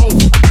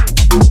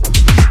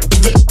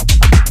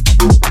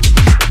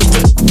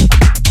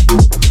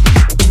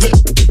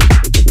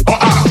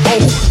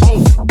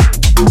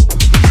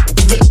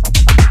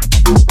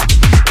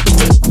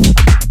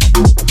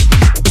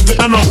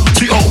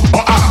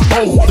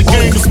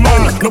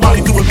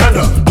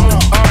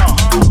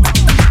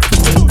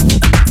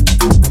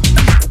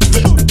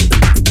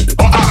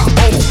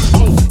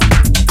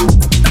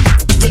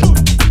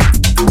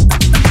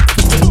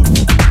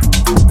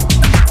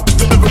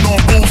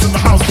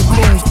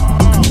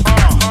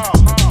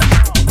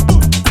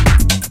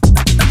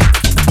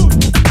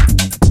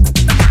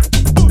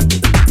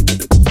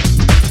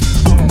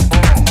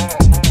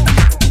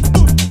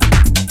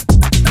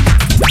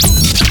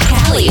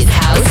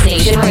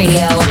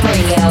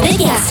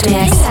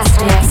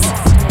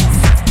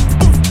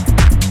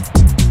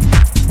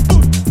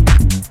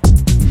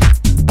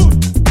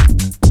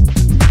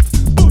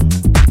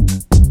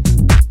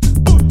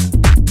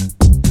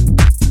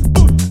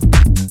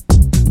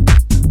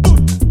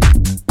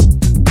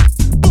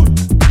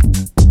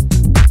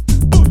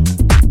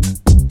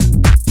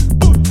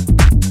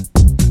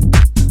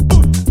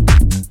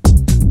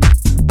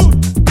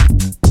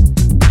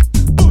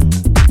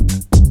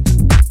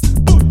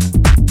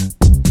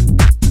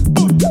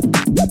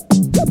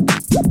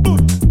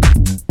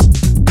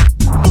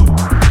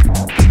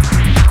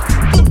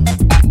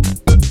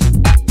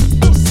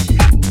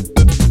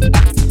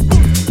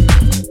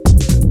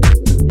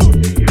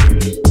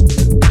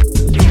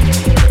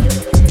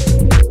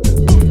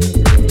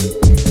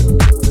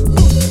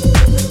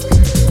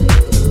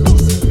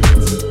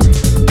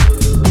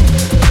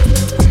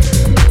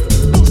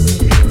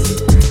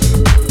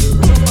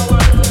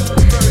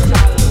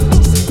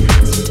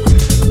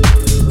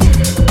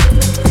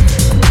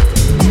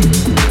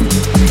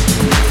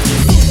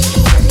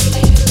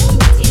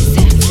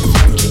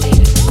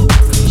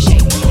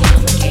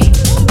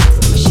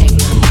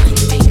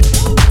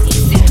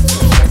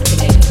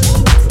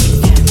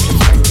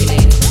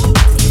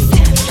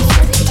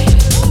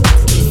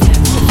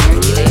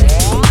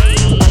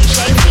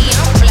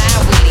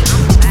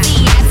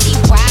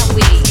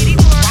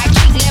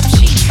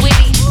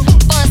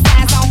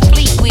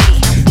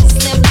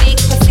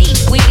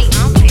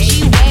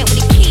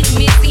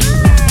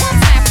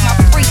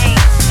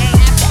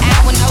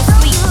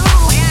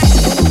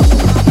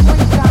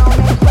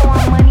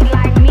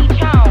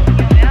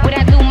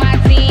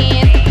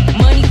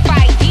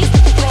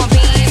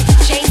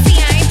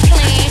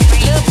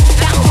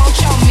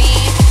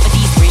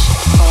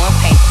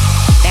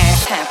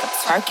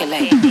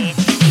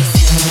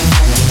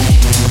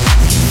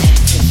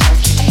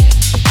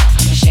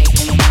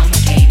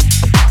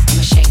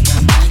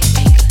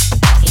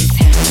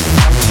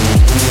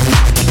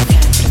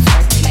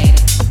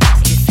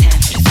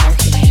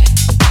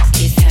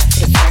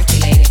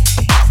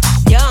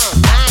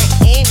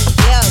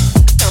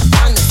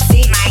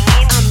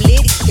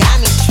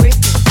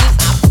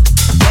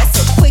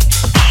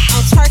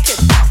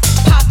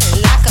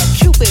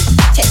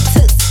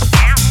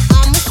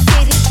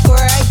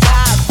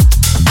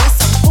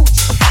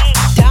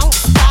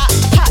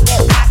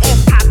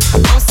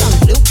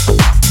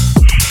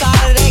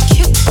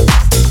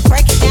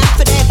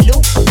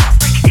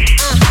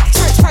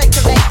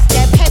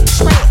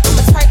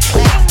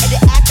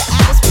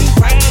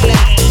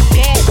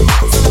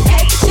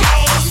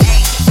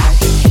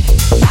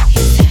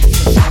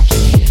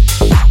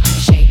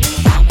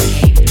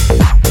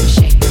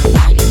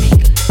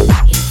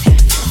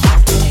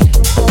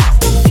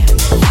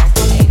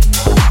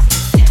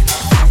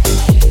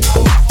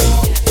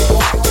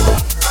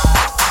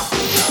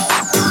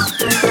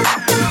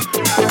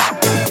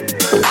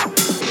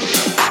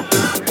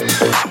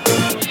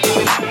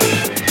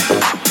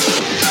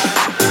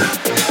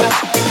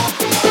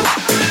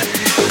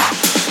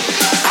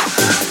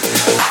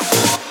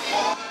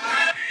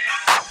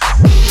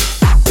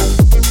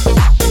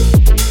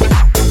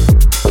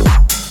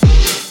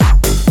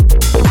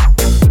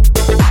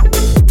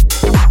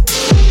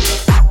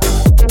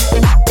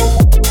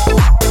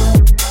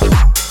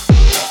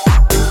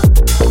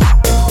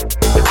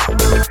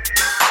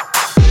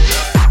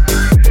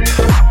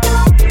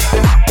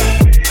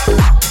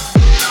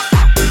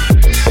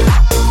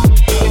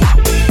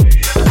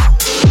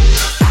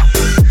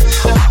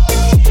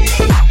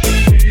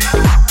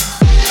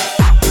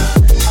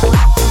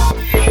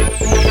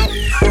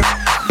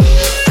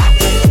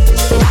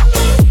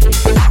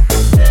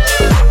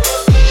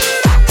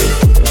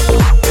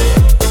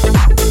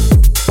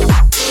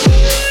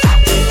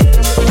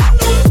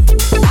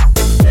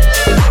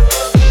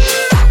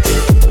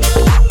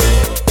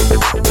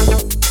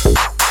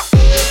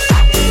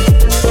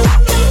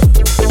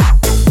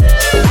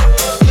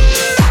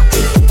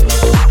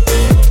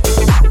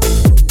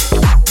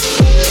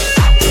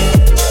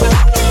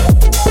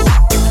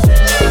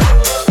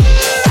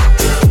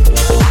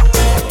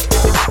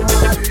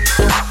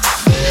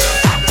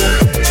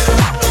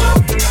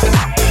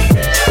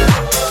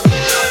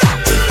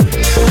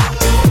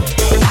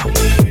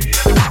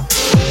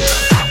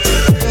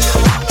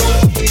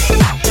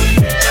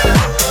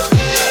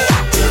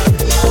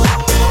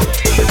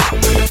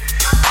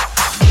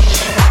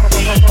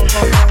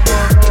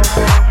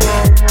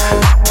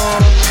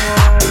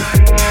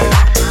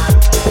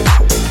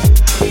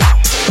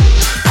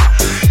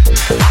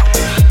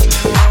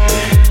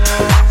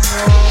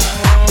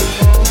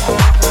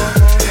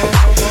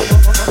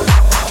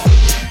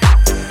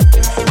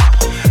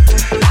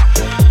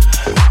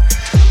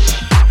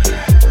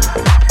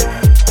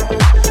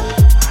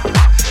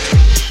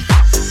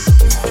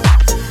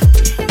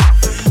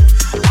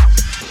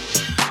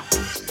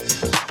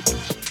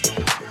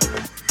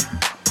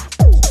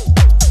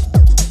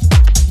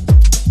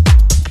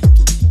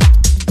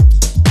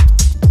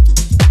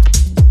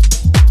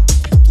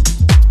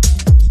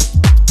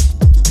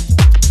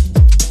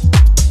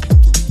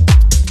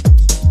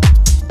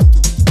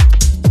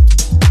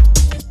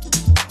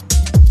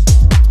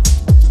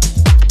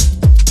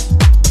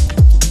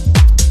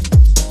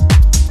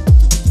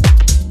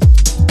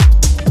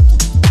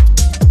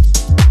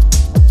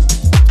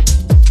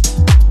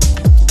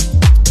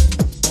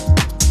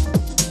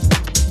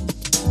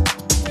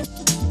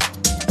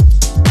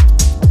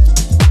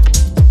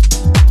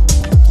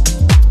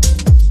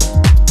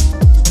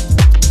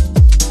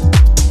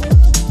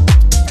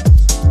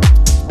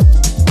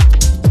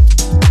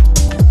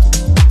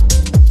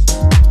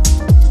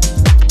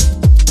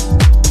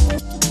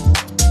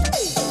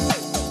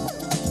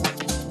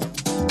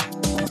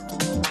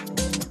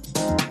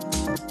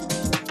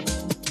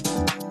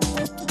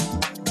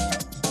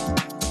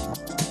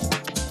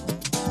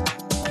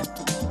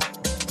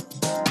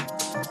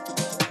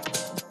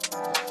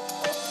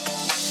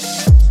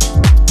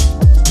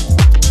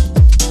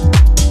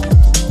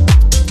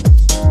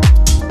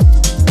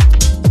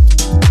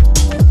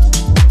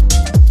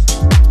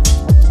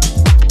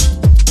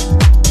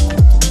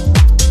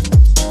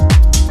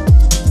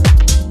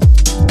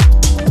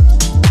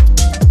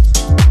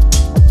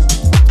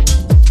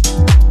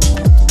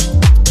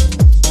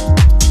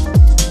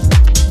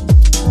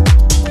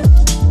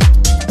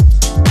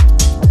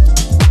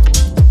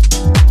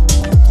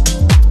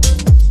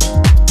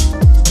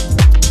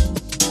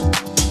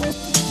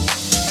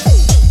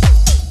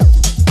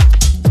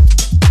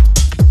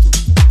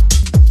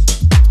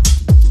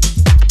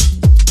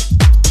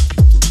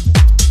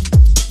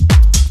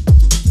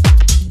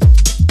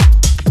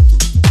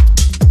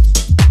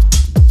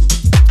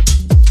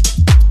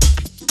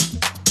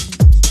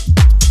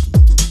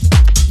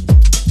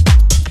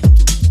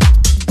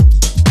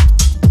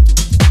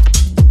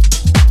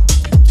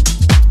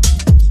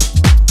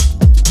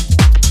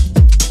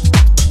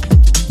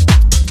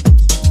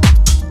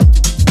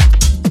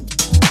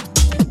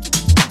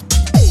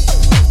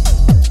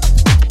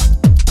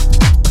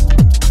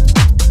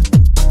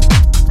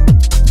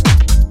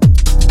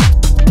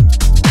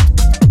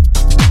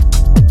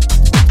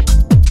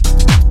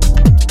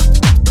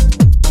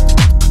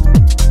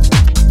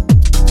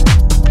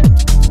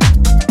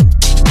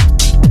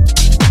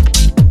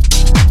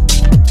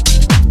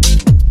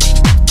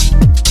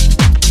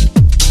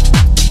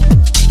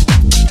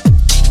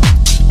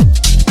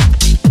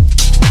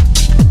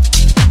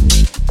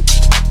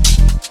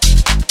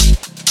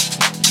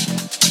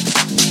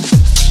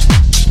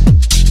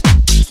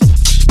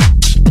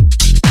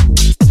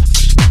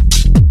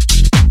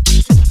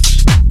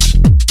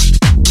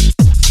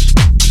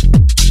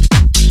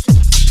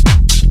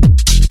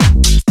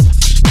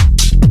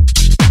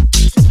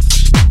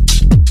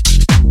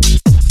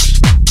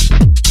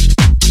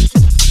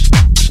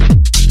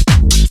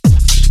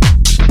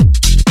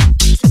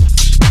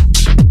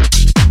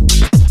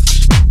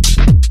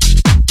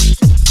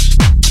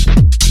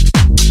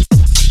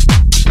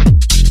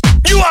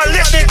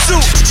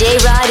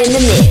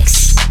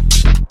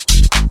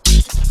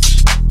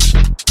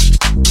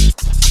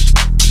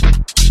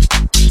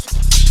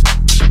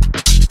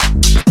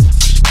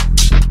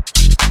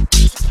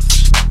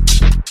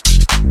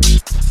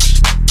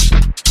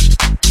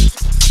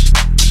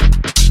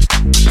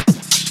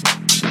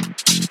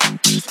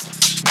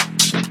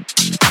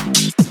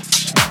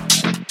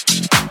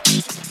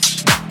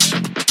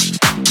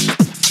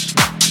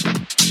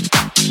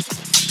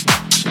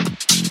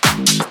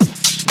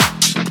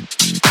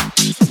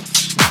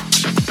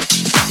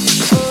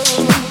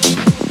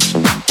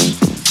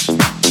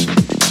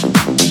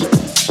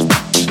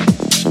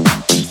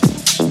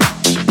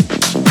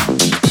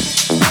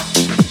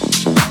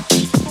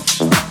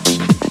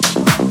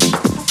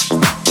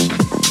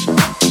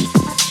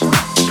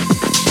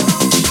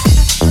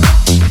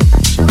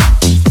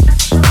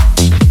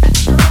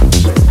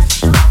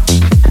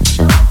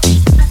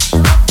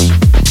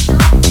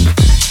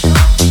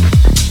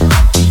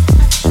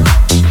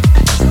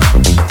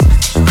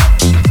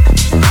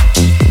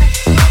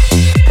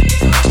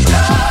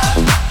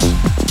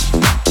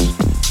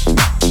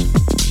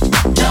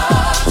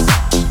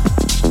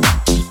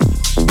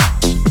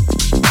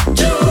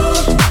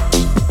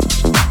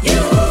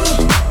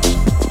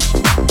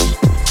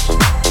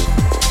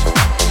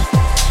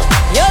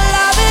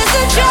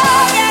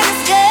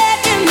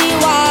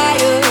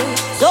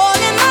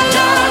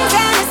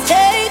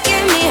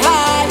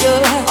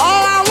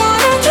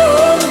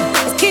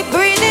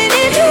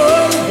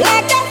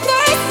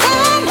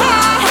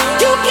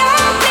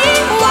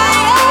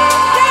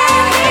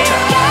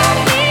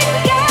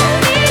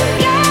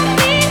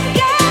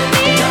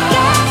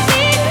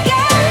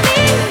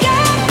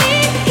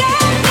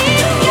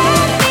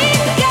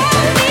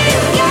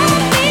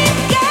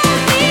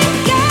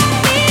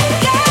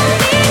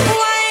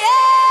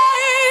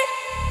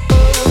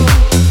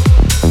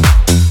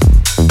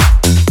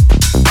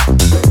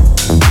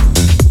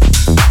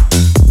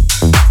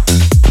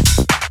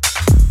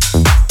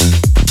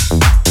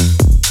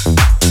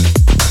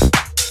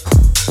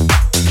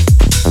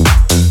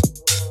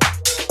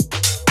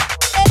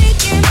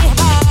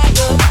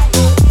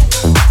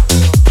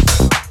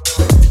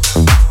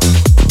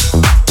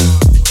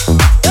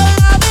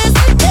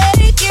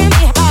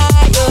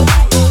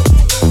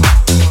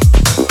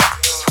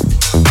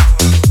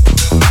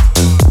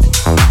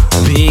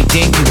 Big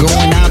thank you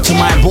going out to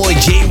my boy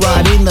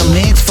J-Rod in the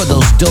mix for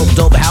those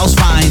dope house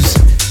vibes.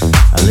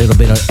 A little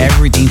bit of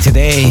everything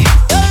today.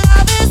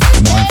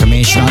 For more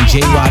information on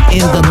J-Rod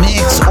in the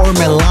Mix or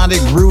Melodic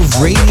Groove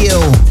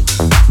Radio,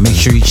 make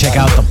sure you check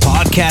out the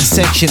podcast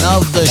section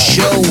of the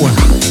show.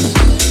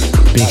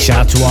 Big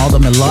shout out to all the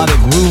Melodic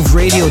Groove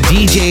Radio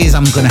DJs.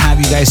 I'm going to have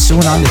you guys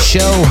soon on the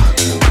show.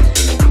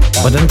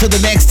 But until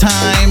the next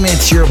time,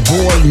 it's your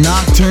boy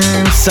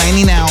Nocturne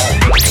signing out.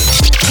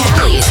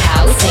 Cali's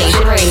House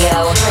Nation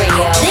Radio.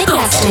 The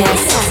Guest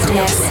Mix.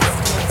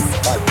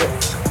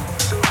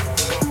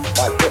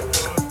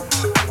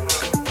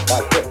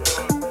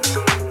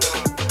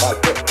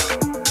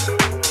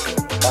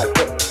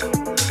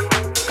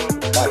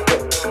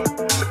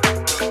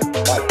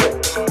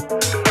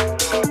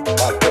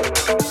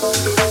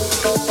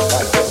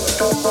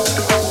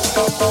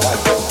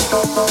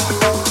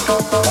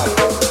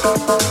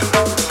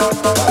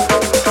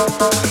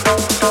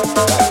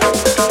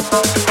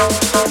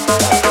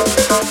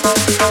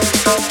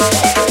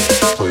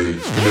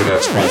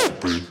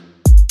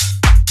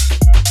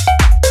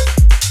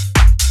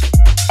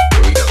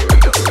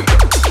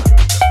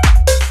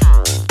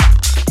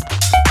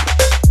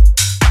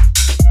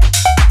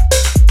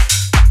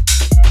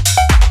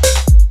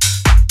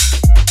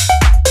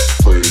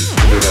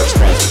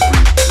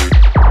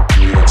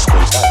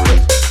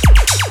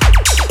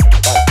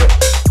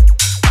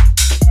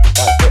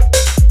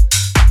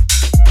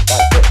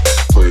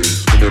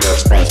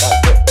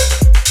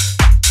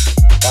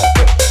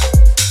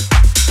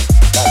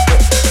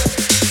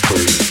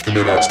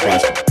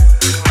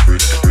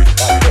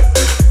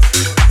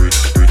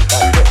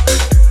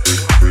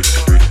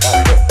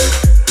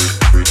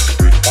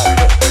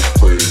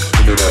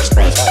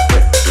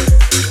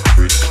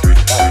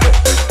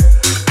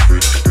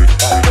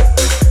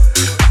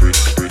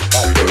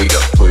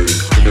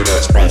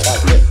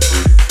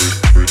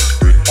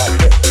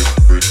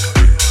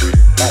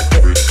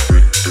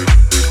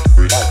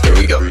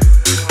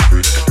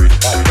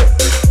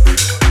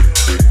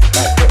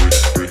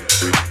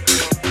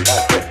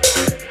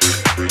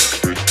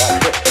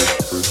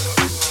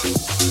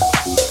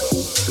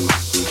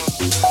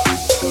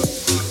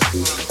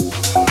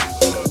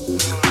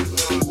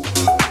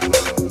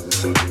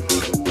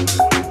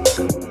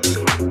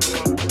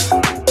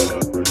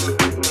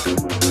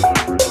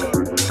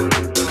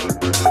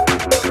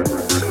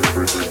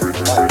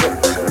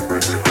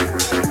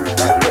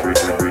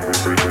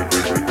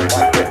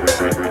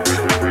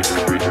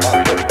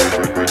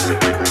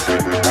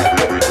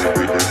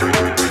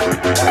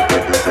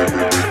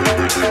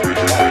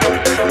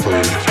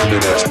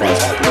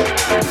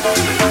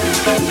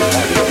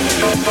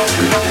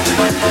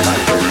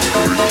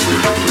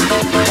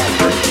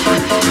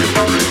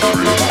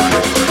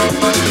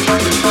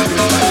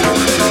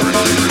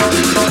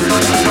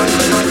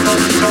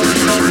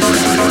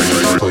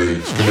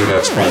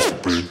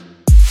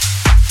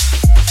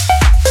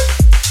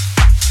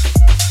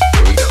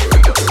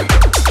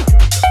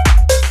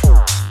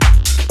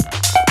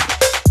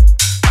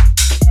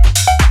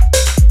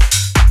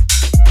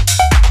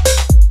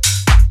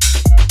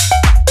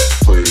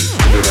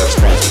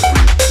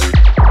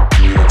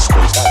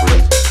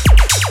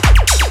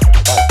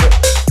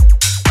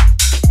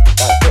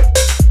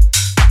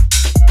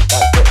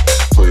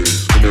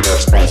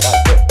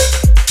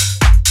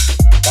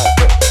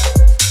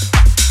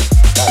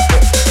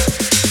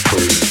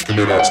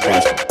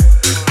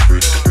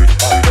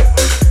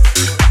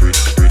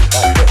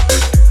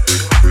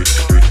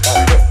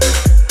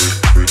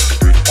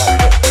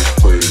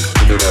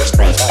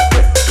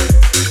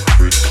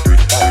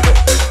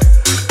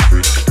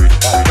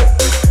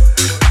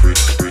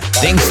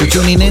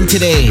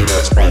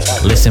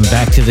 Listen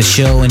back to the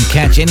show and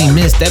catch any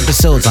missed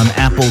episodes on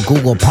Apple,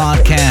 Google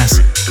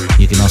Podcasts.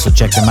 You can also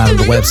check them out on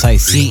the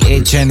website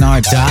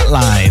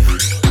chnr.live.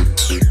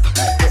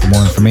 For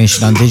more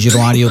information on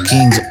Digital Audio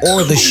Kings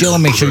or the show,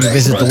 make sure you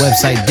visit the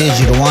website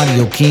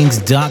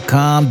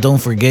digitalaudiokings.com. Don't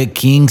forget,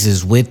 Kings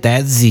is with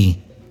that Z.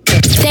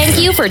 Thank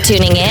you for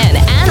tuning in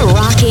and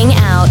rocking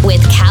out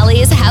with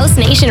Cali's House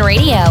Nation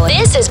Radio.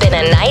 This has been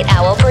a Night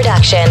Owl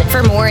production.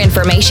 For more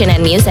information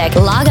and music,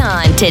 log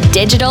on to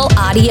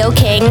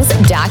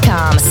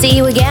digitalaudiokings.com. See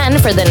you again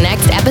for the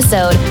next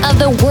episode of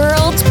the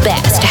world's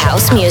best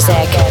house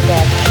music.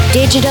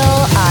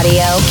 Digital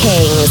Audio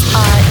Kings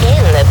on